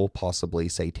evil, possibly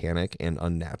satanic and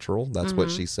unnatural. That's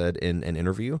what she said in an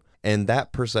interview. And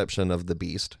that perception of the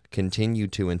beast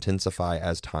continued to intensify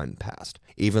as time passed.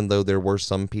 Even though there were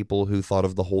some people who thought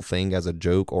of the whole thing as a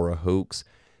joke or a hoax,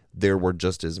 there were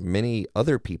just as many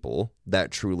other people that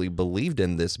truly believed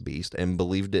in this beast and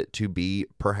believed it to be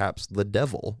perhaps the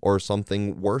devil or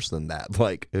something worse than that.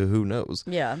 Like, who knows?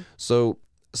 Yeah. So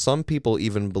some people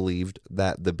even believed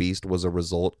that the beast was a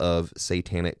result of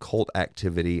satanic cult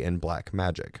activity and black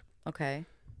magic. Okay.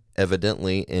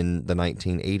 Evidently, in the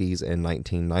 1980s and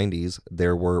 1990s,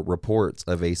 there were reports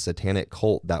of a satanic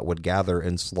cult that would gather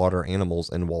and slaughter animals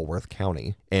in Walworth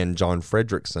County. And John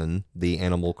Fredrickson, the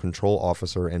animal control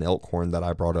officer in Elkhorn that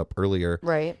I brought up earlier,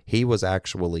 right, he was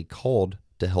actually called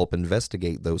to help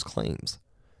investigate those claims.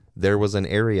 There was an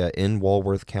area in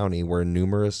Walworth County where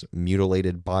numerous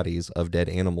mutilated bodies of dead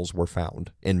animals were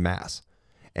found in mass,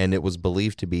 and it was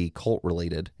believed to be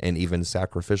cult-related and even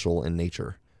sacrificial in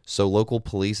nature. So local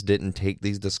police didn't take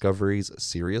these discoveries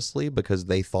seriously because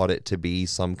they thought it to be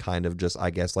some kind of just, I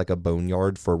guess, like a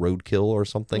boneyard for roadkill or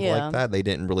something like that. They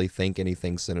didn't really think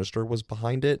anything sinister was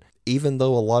behind it, even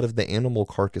though a lot of the animal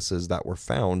carcasses that were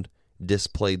found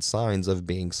displayed signs of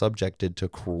being subjected to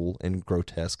cruel and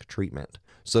grotesque treatment.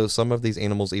 So some of these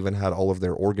animals even had all of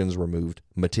their organs removed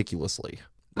meticulously.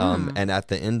 And at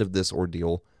the end of this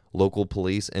ordeal, local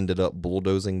police ended up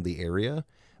bulldozing the area,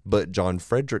 but John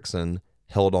Fredrickson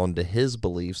held on to his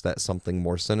beliefs that something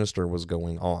more sinister was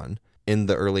going on. In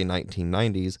the early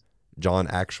 1990s, John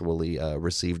actually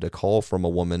received a call from a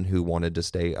woman who wanted to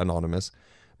stay anonymous,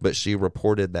 but she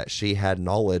reported that she had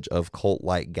knowledge of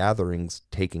cult-like gatherings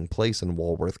taking place in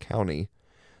Walworth County.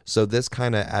 So this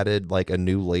kind of added like a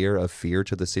new layer of fear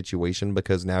to the situation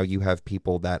because now you have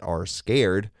people that are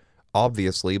scared,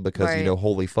 obviously, because, you know,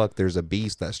 holy fuck, there's a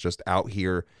beast that's just out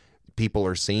here. People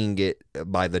are seeing it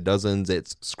by the dozens.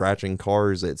 It's scratching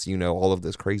cars. It's, you know, all of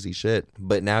this crazy shit.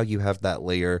 But now you have that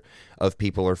layer of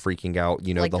people are freaking out,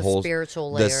 you know, like the whole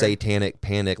spiritual layer. The satanic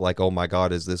panic, like, oh my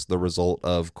God, is this the result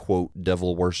of, quote,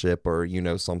 devil worship or, you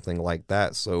know, something like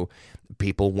that? So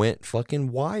people went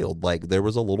fucking wild. Like, there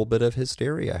was a little bit of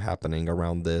hysteria happening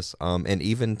around this. And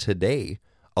even today,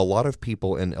 a lot of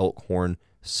people in Elkhorn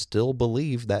still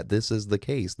believe that this is the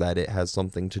case, that it has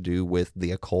something to do with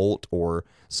the occult or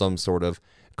some sort of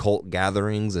cult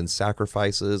gatherings and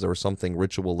sacrifices or something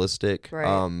ritualistic.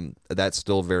 Right. That's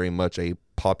still very much a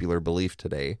popular belief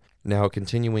today. Now,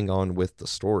 continuing on with the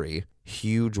story,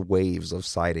 huge waves of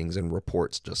sightings and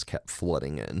reports just kept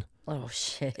flooding in. Oh,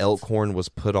 shit. Elkhorn was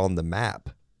put on the map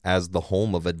as the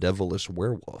home of a devilish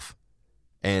werewolf.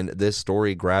 And this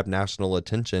story grabbed national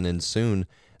attention, and soon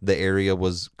the area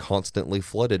was constantly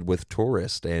flooded with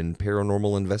tourists and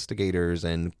paranormal investigators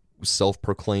and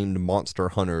self-proclaimed monster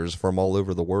hunters from all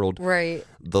over the world. Right.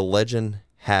 The legend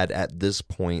had at this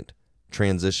point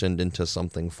transitioned into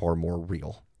something far more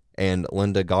real. And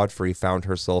Linda Godfrey found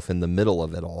herself in the middle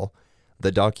of it all.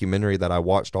 The documentary that I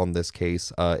watched on this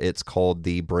case, it's called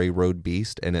The Bray Road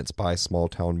Beast, and it's by Small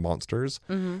Town Monsters.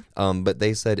 But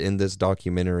they said in this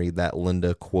documentary that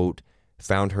Linda, quote,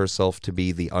 found herself to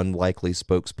be the unlikely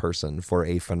spokesperson for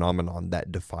a phenomenon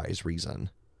that defies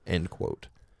reason, end quote.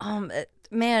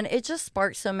 Man, it just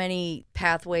sparked so many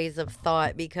pathways of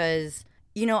thought because,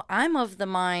 you know, I'm of the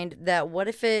mind that what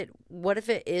if it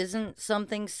isn't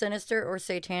something sinister or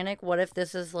satanic? What if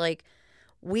this is like,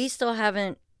 we still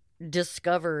haven't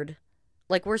discovered,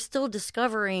 like, we're still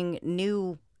discovering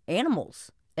new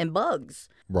animals and bugs.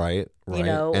 Right. You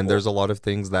know, and there's a lot of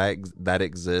things that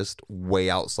exist way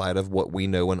outside of what we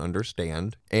know and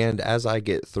understand. And as I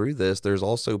get through this, there's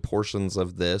also portions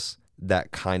of this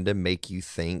that kind of make you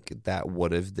think that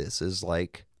what if this is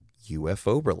like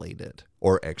UFO related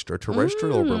or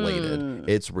extraterrestrial related.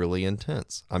 It's really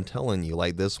intense. I'm telling you,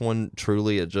 like this one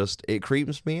truly, it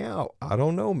creeps me out. I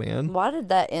don't know, man. Why did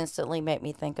that instantly make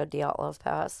me think of Dyatlov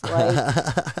Pass? Like,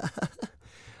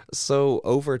 So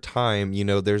over time, you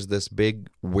know, there's this big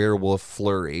werewolf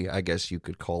flurry, I guess you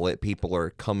could call it. People are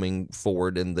coming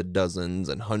forward in the dozens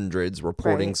and hundreds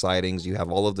reporting sightings. You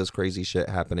have all of this crazy shit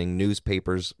happening,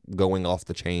 newspapers going off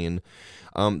the chain.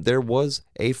 There was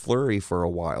a flurry for a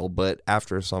while, but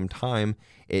after some time,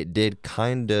 it did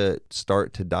kind of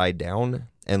start to die down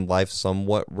and life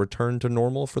somewhat returned to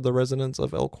normal for the residents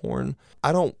of Elkhorn.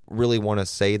 I don't really want to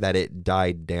say that it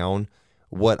died down.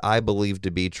 What I believe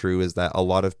to be true is that a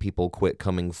lot of people quit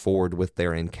coming forward with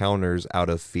their encounters out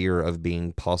of fear of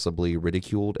being possibly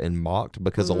ridiculed and mocked,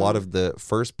 because a lot of the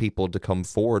first people to come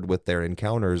forward with their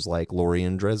encounters, like Lori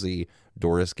Andrezzi,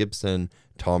 Doris Gibson,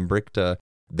 Tom Brichta,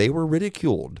 they were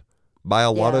ridiculed by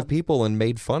a lot of people and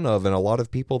made fun of, and a lot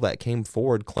of people that came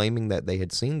forward claiming that they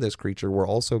had seen this creature were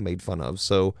also made fun of.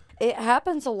 So it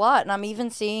happens a lot, and I'm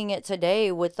even seeing it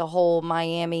today with the whole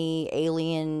Miami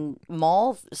alien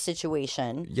mall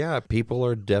situation. Yeah, people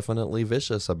are definitely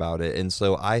vicious about it, and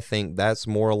so I think that's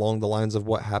more along the lines of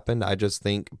what happened. I just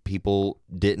think people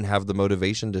didn't have the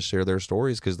motivation to share their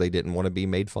stories because they didn't want to be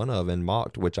made fun of and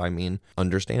mocked, which, I mean,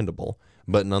 understandable.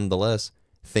 But nonetheless,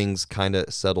 things kind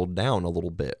of settled down a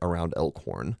little bit around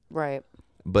Elkhorn. Right.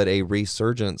 But a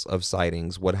resurgence of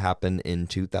sightings would happen in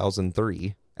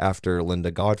 2003 after Linda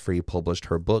Godfrey published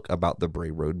her book about the Bray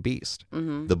Road Beast,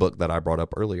 the book that I brought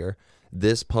up earlier.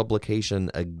 This publication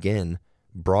again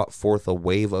brought forth a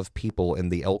wave of people in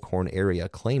the Elkhorn area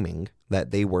claiming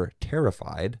that they were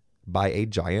terrified by a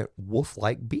giant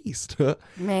wolf-like beast.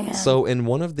 Man. So in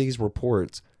one of these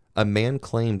reports, a man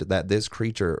claimed that this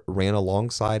creature ran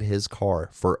alongside his car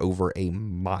for over a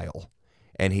mile.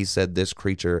 And he said this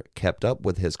creature kept up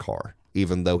with his car,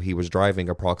 even though he was driving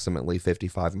approximately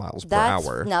 55 miles per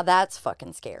hour. Now that's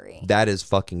fucking scary. That is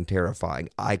fucking terrifying.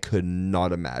 I could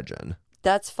not imagine.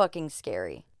 That's fucking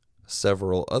scary.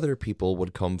 Several other people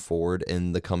would come forward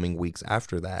in the coming weeks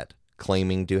after that,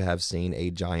 claiming to have seen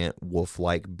a giant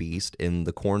wolf-like beast in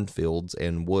the cornfields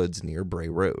and woods near Bray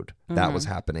Road. That was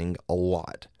happening a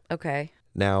lot. Okay.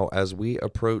 Now, as we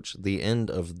approach the end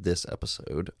of this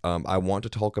episode, I want to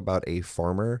talk about a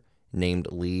farmer named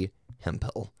Lee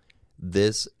Hemphill.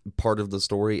 This part of the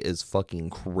story is fucking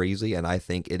crazy, and I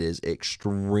think it is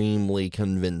extremely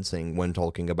convincing when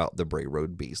talking about the Bray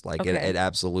Road Beast. Like, it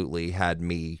absolutely had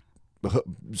me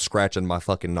scratching my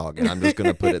fucking noggin. I'm just going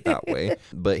to put it that way.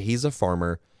 But he's a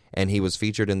farmer, and he was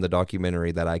featured in the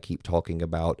documentary that I keep talking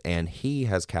about, and he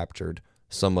has captured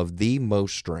some of the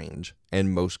most strange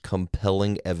and most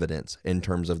compelling evidence in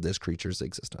terms of this creature's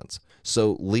existence.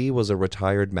 So Lee was a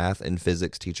retired math and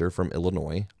physics teacher from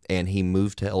Illinois, and he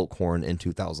moved to Elkhorn in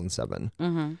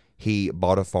 2007. He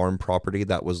bought a farm property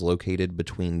that was located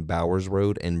between Bowers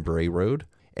Road and Bray Road,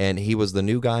 and he was the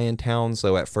new guy in town,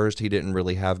 so at first he didn't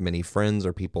really have many friends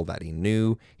or people that he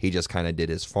knew. He just kind of did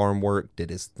his farm work, did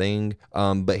his thing,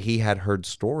 but he had heard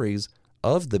stories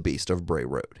of the Beast of Bray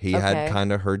Road. He had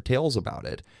kind of heard tales about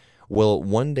it. Well,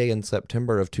 one day in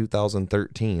September of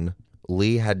 2013,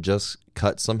 Lee had just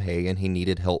cut some hay and he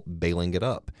needed help baling it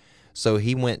up. So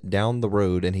he went down the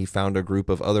road and he found a group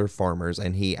of other farmers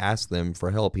and he asked them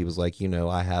for help. He was like,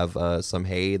 I have some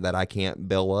hay that I can't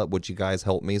bale up. Would you guys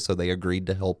help me? So they agreed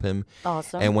to help him.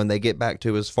 Awesome. And when they get back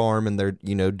to his farm and they're,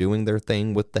 doing their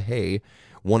thing with the hay,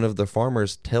 one of the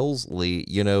farmers tells Lee,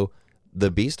 the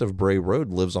Beast of Bray Road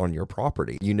lives on your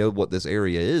property. You know what this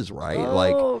area is, right?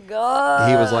 Oh, God.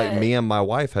 He was like, me and my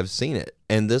wife have seen it.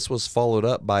 And this was followed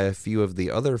up by a few of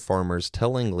the other farmers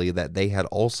telling Lee that they had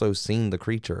also seen the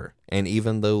creature. And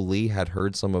even though Lee had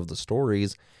heard some of the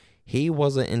stories, he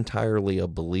wasn't entirely a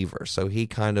believer. So he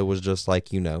kind of was just like,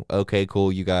 okay,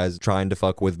 cool, you guys trying to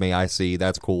fuck with me. I see.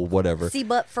 That's cool. Whatever. See,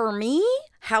 but for me,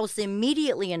 house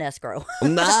immediately in escrow.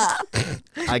 Nah,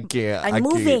 I can't. I'm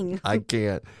moving. I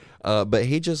can't. But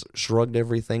he just shrugged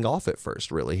everything off at first,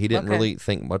 really. He didn't really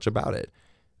think much about it.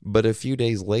 But a few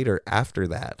days later after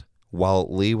that, while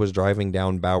Lee was driving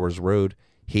down Bowers Road,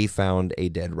 he found a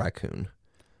dead raccoon.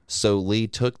 So Lee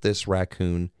took this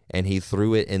raccoon and he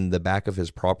threw it in the back of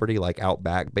his property, like out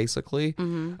back, basically.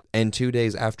 Mm-hmm. And 2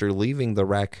 days after leaving the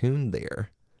raccoon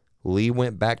there, Lee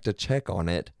went back to check on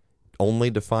it,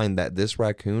 only to find that this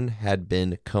raccoon had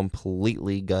been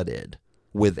completely gutted,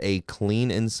 with a clean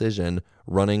incision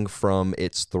running from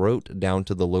its throat down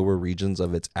to the lower regions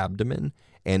of its abdomen,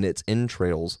 and its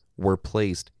entrails were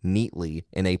placed neatly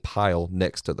in a pile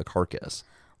next to the carcass.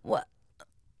 What?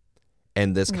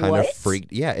 And this kind of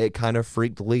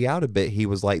freaked Lee out a bit. He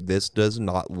was like, this does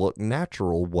not look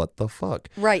natural. What the fuck?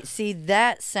 Right. See,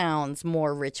 that sounds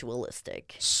more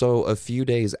ritualistic. So a few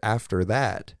days after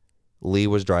that, Lee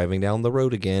was driving down the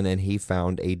road again, and he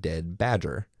found a dead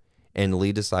badger. And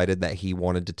Lee decided that he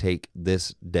wanted to take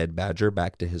this dead badger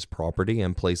back to his property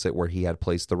and place it where he had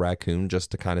placed the raccoon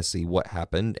just to kind of see what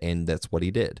happened, and that's what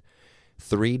he did.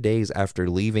 3 days after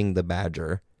leaving the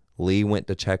badger, Lee went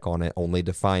to check on it only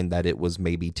to find that it was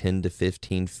maybe 10 to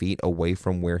 15 feet away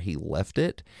from where he left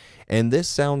it. And this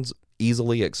sounds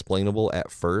easily explainable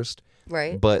at first,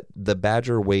 right? But the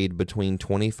badger weighed between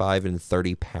 25 and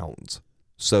 30 pounds.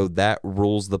 So that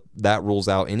rules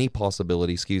out any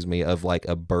possibility, of like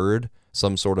a bird,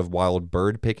 some sort of wild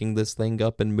bird picking this thing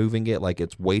up and moving it. Like,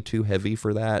 it's way too heavy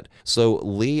for that. So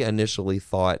Lee initially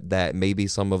thought that maybe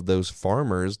some of those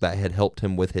farmers that had helped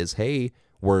him with his hay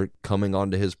were coming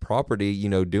onto his property,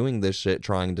 doing this shit,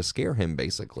 trying to scare him,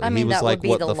 basically. I mean, he was that like, would be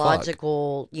what the fuck?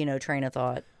 logical, train of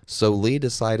thought. So Lee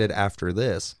decided after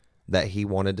this that he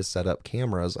wanted to set up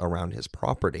cameras around his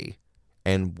property.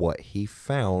 And what he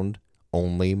found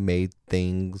only made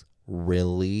things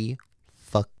really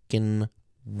fucking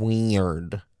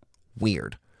weird.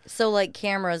 So, like,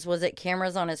 cameras, was it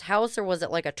cameras on his house, or was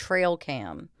it like a trail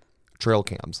cam? Trail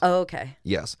cams. Oh, okay.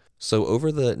 Yes. So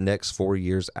over the next 4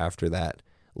 years after that,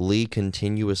 Lee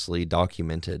continuously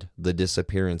documented the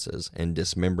disappearances and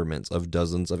dismemberments of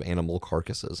dozens of animal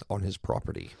carcasses on his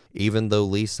property. Even though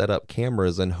Lee set up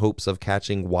cameras in hopes of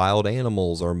catching wild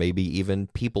animals or maybe even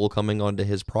people coming onto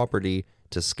his property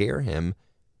to scare him,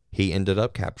 he ended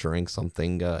up capturing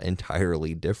something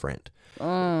entirely different.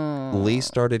 Lee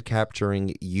started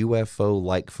capturing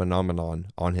UFO-like phenomenon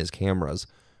on his cameras.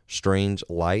 Strange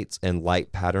lights and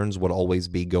light patterns would always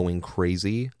be going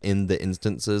crazy in the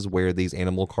instances where these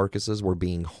animal carcasses were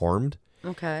being harmed.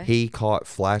 Okay. He caught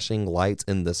flashing lights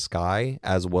in the sky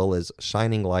as well as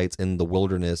shining lights in the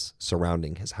wilderness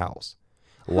surrounding his house.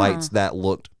 Lights that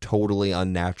looked totally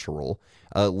unnatural.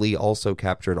 Lee also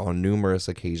captured on numerous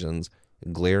occasions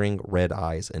glaring red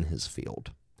eyes in his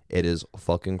field. It is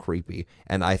fucking creepy.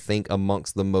 And I think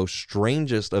amongst the most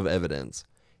strangest of evidence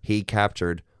he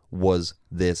captured was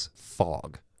this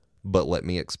fog. But let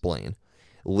me explain.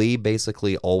 Lee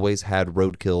basically always had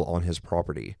roadkill on his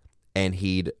property, and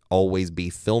he'd always be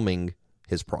filming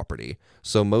his property.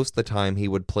 So most of the time he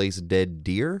would place dead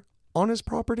deer on his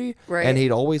property, right, and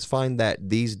he'd always find that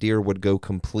these deer would go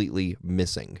completely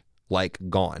missing, like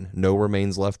gone. No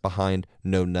remains left behind,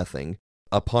 no nothing.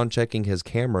 Upon checking his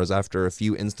cameras after a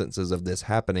few instances of this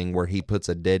happening where he puts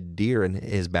a dead deer in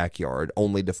his backyard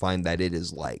only to find that it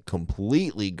is like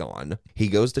completely gone, he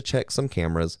goes to check some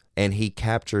cameras and he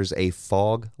captures a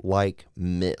fog-like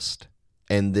mist.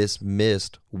 And this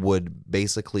mist would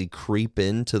basically creep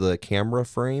into the camera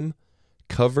frame,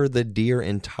 cover the deer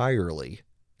entirely,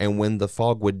 and when the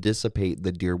fog would dissipate,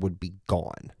 the deer would be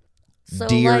gone. So,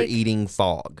 Deer-eating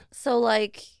fog. So,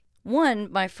 like,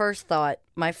 my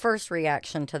first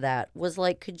reaction to that was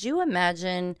like, could you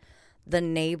imagine the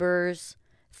neighbors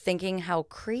thinking how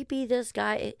creepy this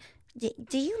guy is?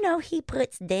 Do you know he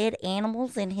puts dead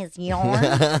animals in his yard?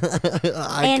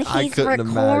 And he's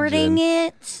recording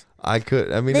it? I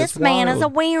could. I mean, this man is a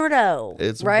weirdo.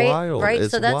 It's right? wild. Right?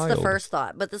 It's so that's wild. the first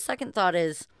thought. But the second thought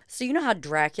is, so you know how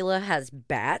Dracula has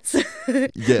bats?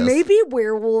 Yes. Maybe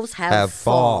werewolves have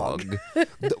fog.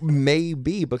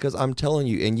 Maybe, because I'm telling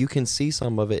you, and you can see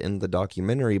some of it in the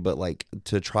documentary, but like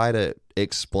to try to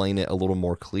explain it a little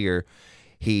more clear,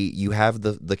 you have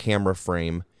the camera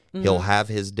frame, he'll have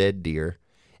his dead deer,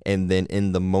 and then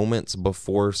in the moments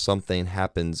before something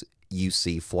happens, you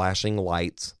see flashing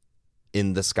lights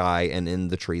in the sky and in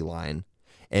the tree line.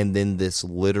 And then this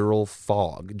literal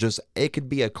fog, it could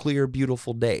be a clear,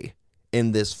 beautiful day,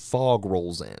 and this fog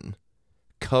rolls in,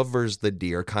 covers the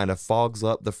deer, kind of fogs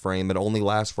up the frame. It only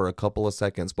lasts for a couple of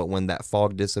seconds, but when that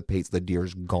fog dissipates, the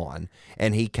deer's gone.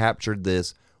 And he captured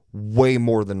this way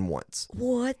more than once.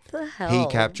 What the hell? He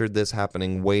captured this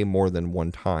happening way more than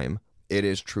one time. It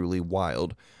is truly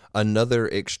wild. Another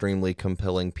extremely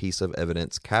compelling piece of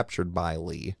evidence captured by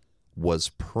Lee was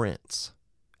prints.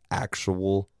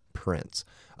 Actual prints.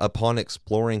 Upon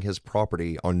exploring his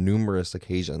property on numerous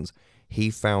occasions, he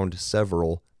found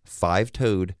several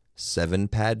 5-toed,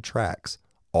 7-pad tracks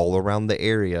all around the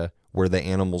area where the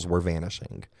animals were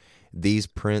vanishing. These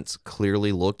prints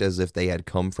clearly looked as if they had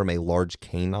come from a large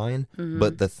canine,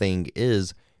 but the thing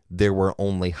is, there were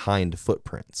only hind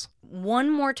footprints. One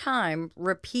more time,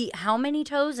 repeat how many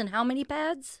toes and how many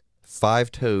pads?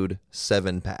 5-toed,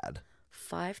 7-pad.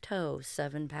 5-toe,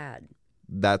 7-pad.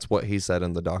 That's what he said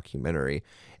in the documentary.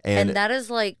 And that is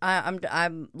like,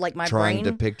 I'm like my trying brain.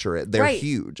 to picture it. They're Right.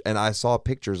 huge. And I saw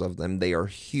pictures of them. They are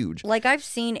huge. Like I've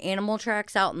seen animal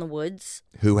tracks out in the woods.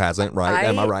 Who hasn't, right?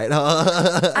 Am I right?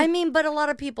 I mean, but a lot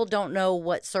of people don't know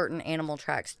what certain animal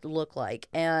tracks look like.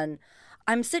 And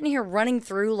I'm sitting here running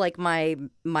through like my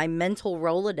mental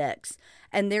Rolodex,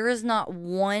 and there is not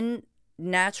one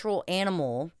natural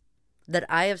animal that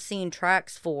I have seen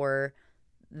tracks for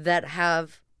that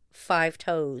have 5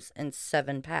 toes and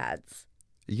 7 pads.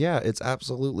 Yeah, it's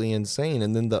absolutely insane.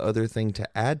 And then the other thing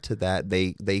to add to that,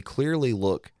 they clearly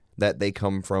look that they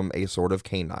come from a sort of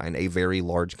canine, a very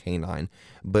large canine,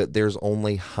 but there's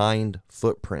only hind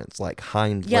footprints, like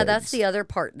hind legs. Yeah, that's the other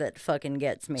part that fucking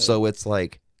gets me. So it's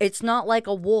like... It's not like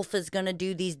a wolf is going to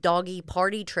do these doggy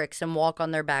party tricks and walk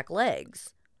on their back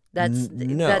legs. That's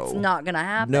not going to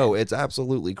happen. No, it's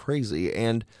absolutely crazy.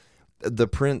 And the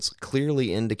prints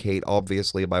clearly indicate,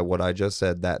 obviously, by what I just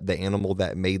said, that the animal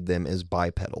that made them is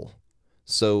bipedal.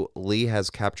 So Lee has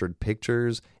captured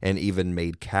pictures and even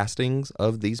made castings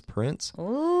of these prints.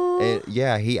 Ooh. And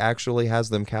yeah, he actually has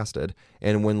them casted.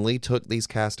 And when Lee took these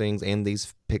castings and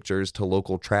these pictures to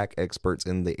local track experts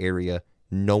in the area,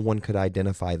 no one could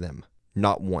identify them.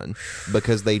 Not one.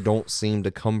 Because they don't seem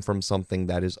to come from something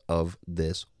that is of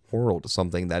this world,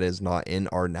 something that is not in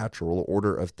our natural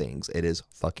order of things. It is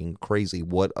fucking crazy.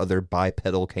 What other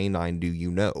bipedal canine do you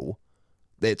know?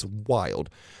 It's wild.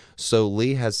 So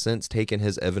Lee has since taken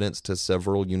his evidence to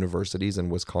several universities in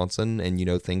Wisconsin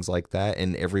and, things like that,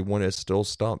 and everyone is still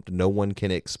stumped. No one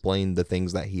can explain the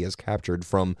things that he has captured,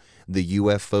 from the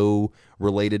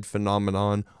UFO-related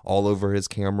phenomenon all over his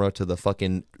camera to the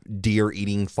fucking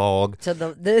deer-eating fog. To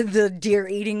the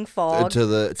deer-eating fog.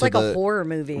 It's like a horror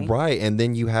movie. Right, and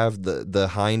then you have the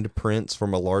hind prints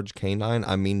from a large canine.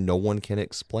 I mean, no one can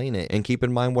explain it. And keep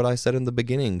in mind what I said in the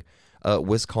beginning.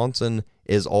 Wisconsin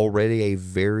is already a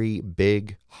very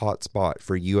big hotspot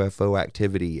for UFO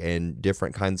activity and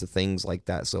different kinds of things like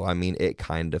that. So, I mean, it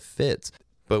kind of fits.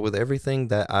 But with everything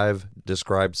that I've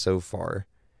described so far,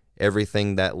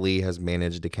 everything that Lee has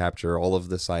managed to capture, all of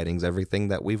the sightings, everything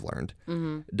that we've learned,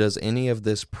 does any of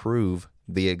this prove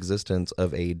the existence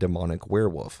of a demonic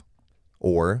werewolf?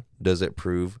 Or does it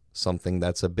prove something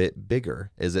that's a bit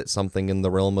bigger? Is it something in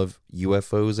the realm of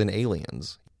UFOs and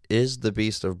aliens? Is the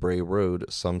Beast of Bray Road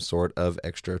some sort of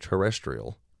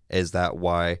extraterrestrial? Is that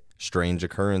why strange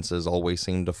occurrences always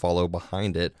seem to follow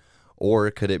behind it? Or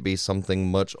could it be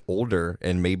something much older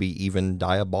and maybe even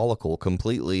diabolical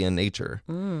completely in nature?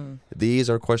 These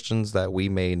are questions that we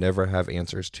may never have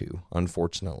answers to,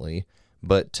 unfortunately.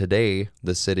 But today,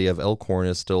 the city of Elkhorn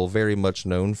is still very much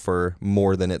known for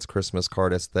more than its Christmas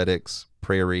card aesthetics,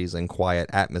 prairies, and quiet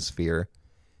atmosphere.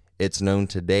 It's known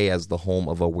today as the home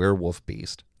of a werewolf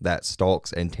beast that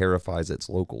stalks and terrifies its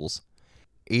locals.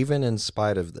 Even in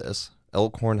spite of this,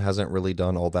 Elkhorn hasn't really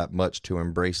done all that much to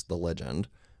embrace the legend.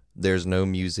 There's no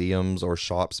museums or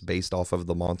shops based off of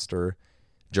the monster.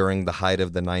 During the height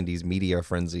of the 90s media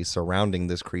frenzy surrounding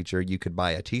this creature, you could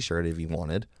buy a t-shirt if you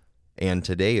wanted. And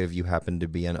today, if you happen to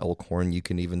be in Elkhorn, you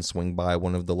can even swing by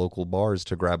one of the local bars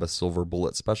to grab a Silver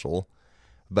Bullet special.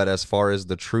 But as far as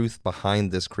the truth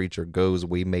behind this creature goes,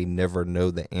 we may never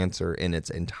know the answer in its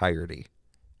entirety.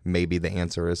 Maybe the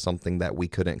answer is something that we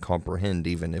couldn't comprehend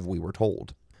even if we were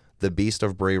told. The Beast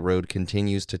of Bray Road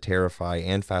continues to terrify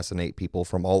and fascinate people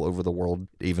from all over the world,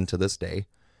 even to this day.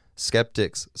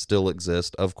 Skeptics still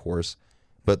exist, of course,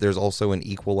 but there's also an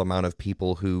equal amount of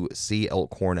people who see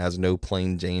Elkhorn as no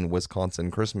plain Jane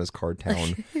Wisconsin Christmas card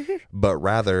town, but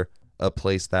rather a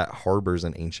place that harbors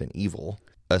an ancient evil.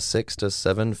 A 6 to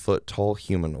 7 foot tall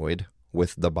humanoid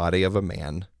with the body of a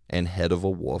man and head of a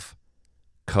wolf,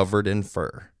 covered in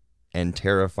fur, and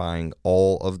terrifying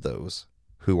all of those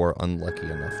who are unlucky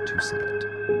enough to see it.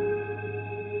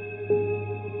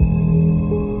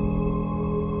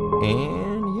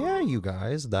 And yeah, you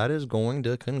guys, that is going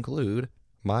to conclude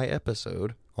my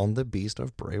episode on the Beast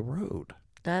of Bray Road.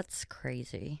 That's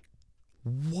crazy.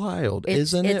 Wild,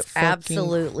 isn't it? It's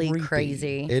absolutely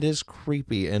crazy. It is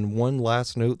creepy. And one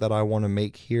last note that I want to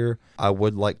make here, I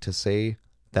would like to say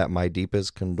that my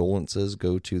deepest condolences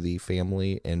go to the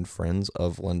family and friends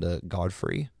of Linda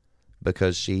Godfrey,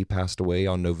 because she passed away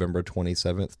on November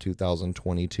 27th,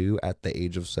 2022 at the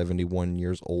age of 71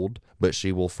 years old. But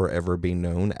she will forever be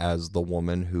known as the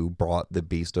woman who brought the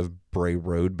Beast of Bray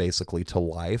Road basically to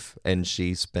life. And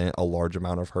she spent a large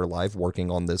amount of her life working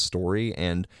on this story,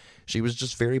 and she was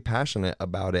just very passionate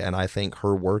about it. And I think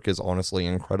her work is honestly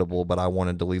incredible, but I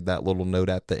wanted to leave that little note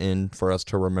at the end for us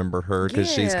to remember her,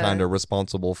 because she's kind of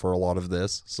responsible for a lot of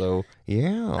this. So,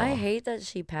 yeah. I hate that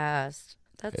she passed.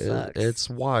 That sucks. It's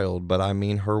wild, but I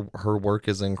mean, her work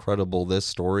is incredible. This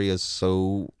story is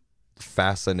so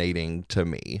fascinating to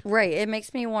me. Right. It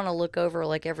makes me want to look over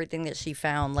like everything that she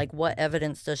found. Like, what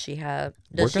evidence does she have?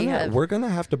 We're gonna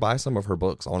have to buy some of her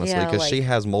books, honestly, because she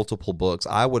has multiple books.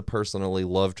 I would personally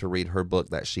love to read her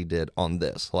book that she did on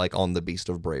this, like on the Beast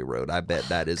of Bray Road. I bet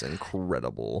that is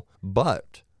incredible.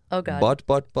 But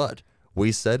but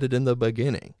we said it in the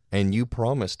beginning, and you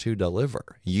promised to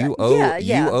deliver. You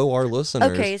owe our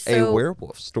listeners a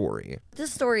werewolf story.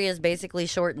 This story is basically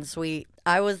short and sweet.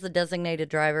 I was the designated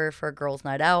driver for a girls'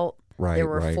 night out. Right. There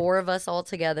were 4 of us all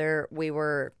together. We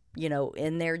were,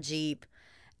 in their Jeep,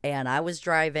 and I was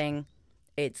driving.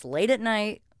 It's late at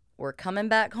night. We're coming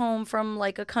back home from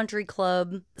like a country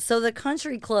club. So the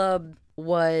country club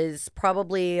was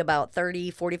probably about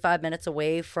 30, 45 minutes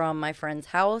away from my friend's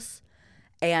house.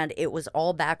 And it was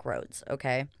all back roads,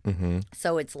 okay? Mm-hmm.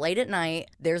 So it's late at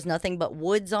night. There's nothing but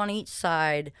woods on each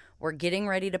side. We're getting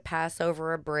ready to pass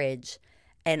over a bridge.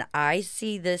 And I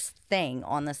see this thing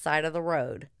on the side of the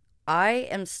road. I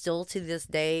am still to this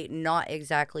day not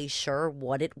exactly sure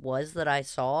what it was that I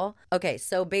saw. Okay,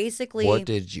 so basically... What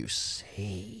did you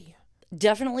see?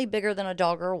 Definitely bigger than a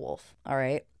dog or a wolf, all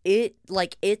right?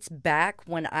 Its back,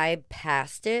 when I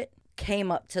passed it,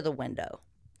 came up to the window.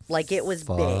 Like, it was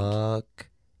big.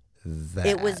 That.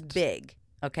 It was big,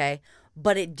 okay?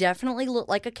 But it definitely looked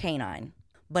like a canine.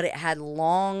 But it had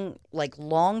long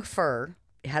fur.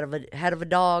 Head of a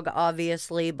dog,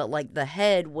 obviously, but like the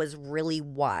head was really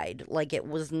wide. Like, it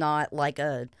was not like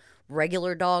a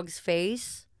regular dog's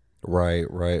face. Right.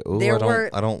 Ooh,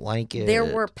 I don't like it. There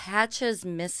were patches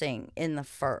missing in the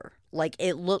fur. Like,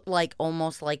 it looked like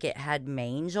almost like it had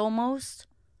mange almost.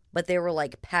 But there were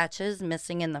like patches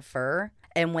missing in the fur.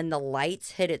 And when the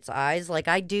lights hit its eyes, like,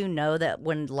 I do know that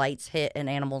when lights hit an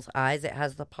animal's eyes, it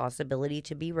has the possibility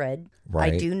to be red.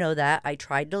 Right. I do know that. I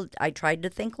tried to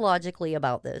think logically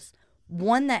about this.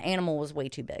 One, that animal was way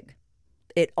too big.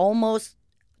 It almost,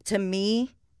 to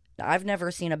me, I've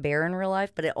never seen a bear in real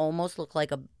life, but it almost looked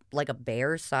like a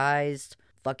bear-sized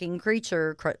fucking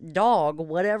creature, dog,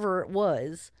 whatever it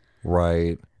was.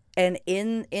 Right. And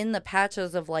in the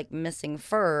patches of like missing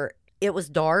fur, it was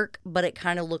dark, but it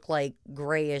kind of looked like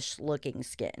grayish looking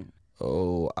skin.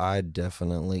 Oh, I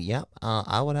definitely,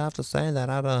 I would have to say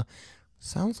that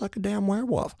sounds like a damn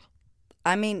werewolf.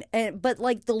 I mean, but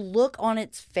like the look on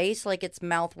its face, like its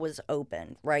mouth was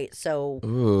open, right? So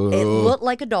Ooh. It looked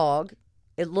like a dog.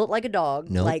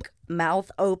 Nope. Like mouth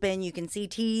open. You can see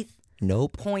teeth.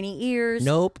 Nope. Pointy ears.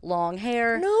 Nope. Long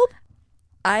hair. Nope.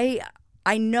 I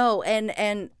know,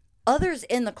 and others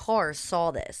in the car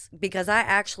saw this because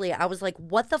I was like,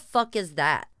 what the fuck is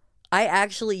that? I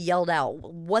actually yelled out,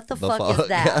 what the fuck is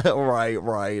that?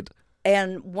 Right.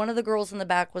 And one of the girls in the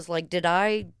back was like, did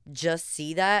I just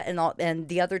see that? And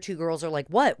the other 2 girls are like,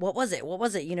 what? What was it? What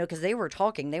was it? Because they were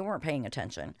talking. They weren't paying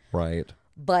attention. Right.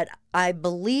 But I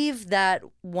believe that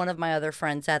one of my other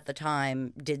friends at the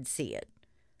time did see it.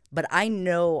 But I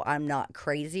know I'm not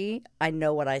crazy. I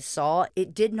know what I saw.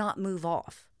 It did not move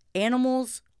off.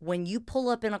 Animals, when you pull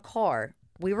up in a car,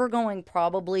 we were going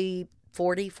probably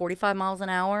 40, 45 miles an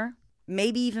hour,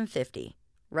 maybe even 50.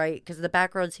 right? Because the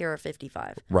back roads here are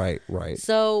 55. Right.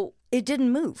 So it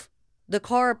didn't move. The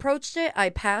car approached it. I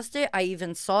passed it. I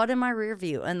even saw it in my rear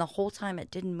view. And the whole time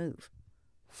it didn't move.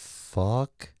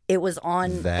 Fuck. It was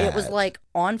on, it was like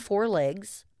on 4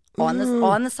 legs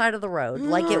on the side of the road.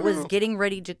 Like it was getting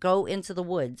ready to go into the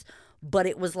woods. But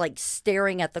it was like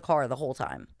staring at the car the whole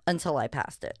time until I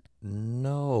passed it.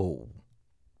 No.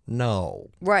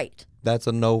 Right. That's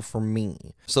a no for me.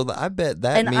 So I bet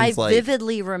that means And I like...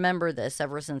 vividly remember this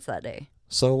ever since that day.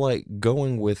 So, like,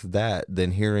 going with that,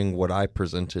 then hearing what I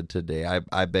presented today,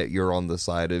 I bet you're on the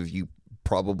side of you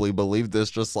probably believe this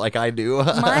just like I do.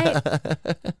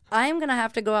 I'm going to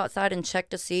have to go outside and check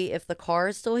to see if the car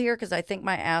is still here because I think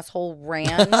my asshole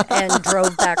ran and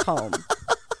drove back home.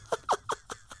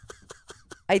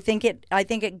 I think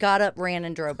it got up, ran,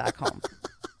 and drove back home.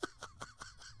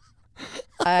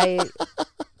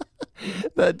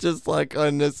 That just like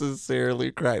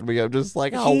unnecessarily cracked me up. Just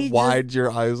like how wide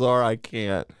your eyes are. I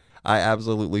can't. I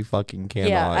absolutely fucking cannot.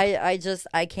 Yeah,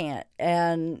 I can't.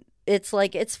 And it's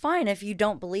like, it's fine if you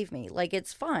don't believe me. Like,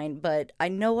 it's fine, but I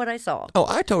know what I saw. Oh,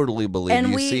 I totally believe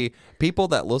you. See, people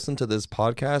that listen to this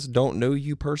podcast don't know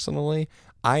you personally.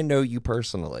 I know you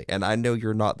personally, and I know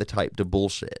you're not the type to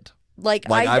bullshit.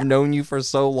 Like I've known you for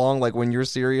so long, like when you're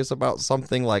serious about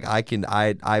something, like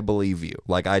I believe you.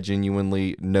 Like I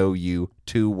genuinely know you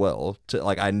too well to,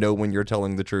 like, I know when you're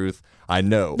telling the truth. I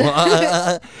know.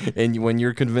 And when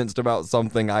you're convinced about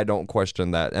something, I don't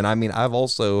question that. And I mean, I've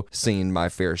also seen my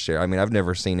fair share. I mean, I've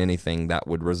never seen anything that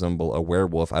would resemble a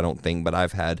werewolf, I don't think, but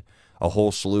I've had a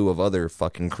whole slew of other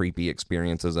fucking creepy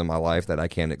experiences in my life that I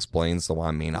can't explain. So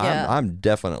I mean, I'm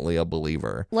definitely a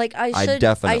believer. Like I should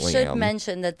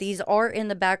mention that these are in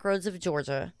the back roads of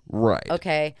Georgia. Right.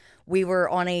 Okay. We were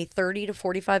on a 30 to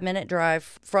 45 minute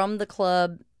drive from the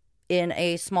club in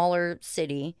a smaller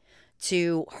city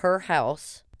to her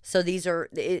house. So these are,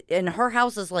 and her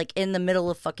house is like in the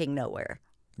middle of fucking nowhere.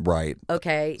 Right.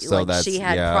 Okay. So like she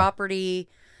had property,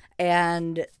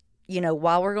 and you know,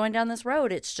 while we're going down this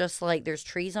road, it's just like there's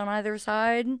trees on either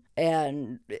side.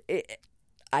 And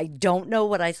I don't know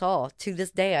what I saw. To this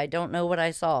day, I don't know what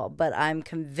I saw. But I'm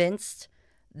convinced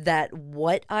that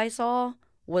what I saw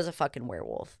was a fucking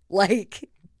werewolf. Like,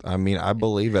 I mean, I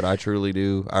believe it. I truly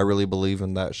do. I really believe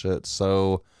in that shit.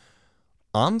 So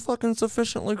I'm fucking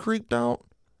sufficiently creeped out.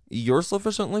 You're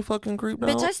sufficiently fucking creeped out.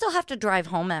 Bitch, I still have to drive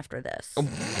home after this.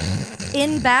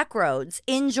 In back roads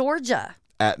in Georgia.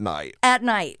 At night.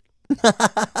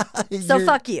 So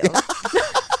fuck you.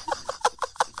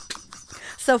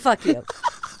 So fuck you.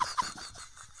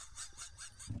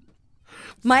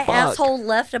 My asshole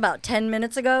left about 10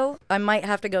 minutes ago. I might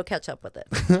have to go catch up with it.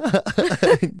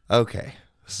 Okay.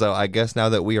 So I guess now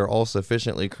that we are all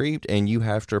sufficiently creeped and you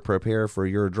have to prepare for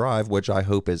your drive, which I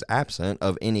hope is absent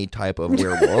of any type of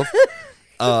werewolf.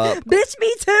 Bitch,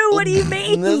 me too. What do you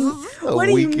mean? What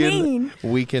do you mean?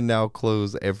 We can now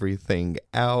close everything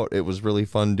out. It was really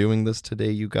fun doing this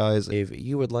today, you guys. If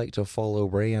you would like to follow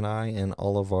Bray and I in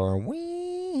all of our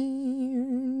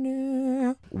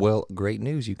well, great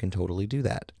news. You can totally do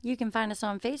that. You can find us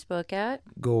on Facebook at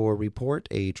Gore Report,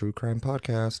 a true crime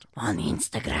podcast. On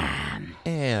Instagram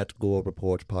at Gore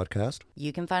Report Podcast.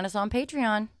 You can find us on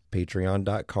Patreon.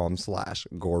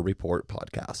 Patreon.com/Gore Report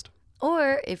Podcast.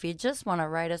 Or if you just want to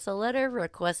write us a letter,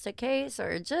 request a case,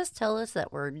 or just tell us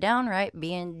that we're downright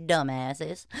being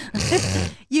dumbasses,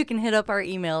 you can hit up our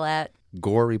email at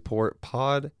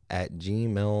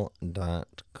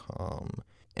gorereportpod@gmail.com.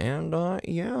 And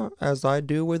yeah, as I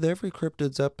do with every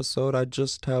Cryptids episode, I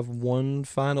just have one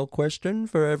final question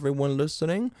for everyone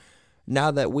listening. Now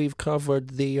that we've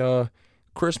covered the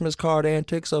Christmas card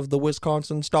antics of the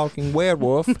Wisconsin stalking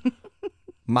werewolf,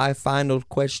 my final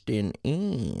question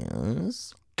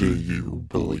is... Do you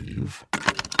believe?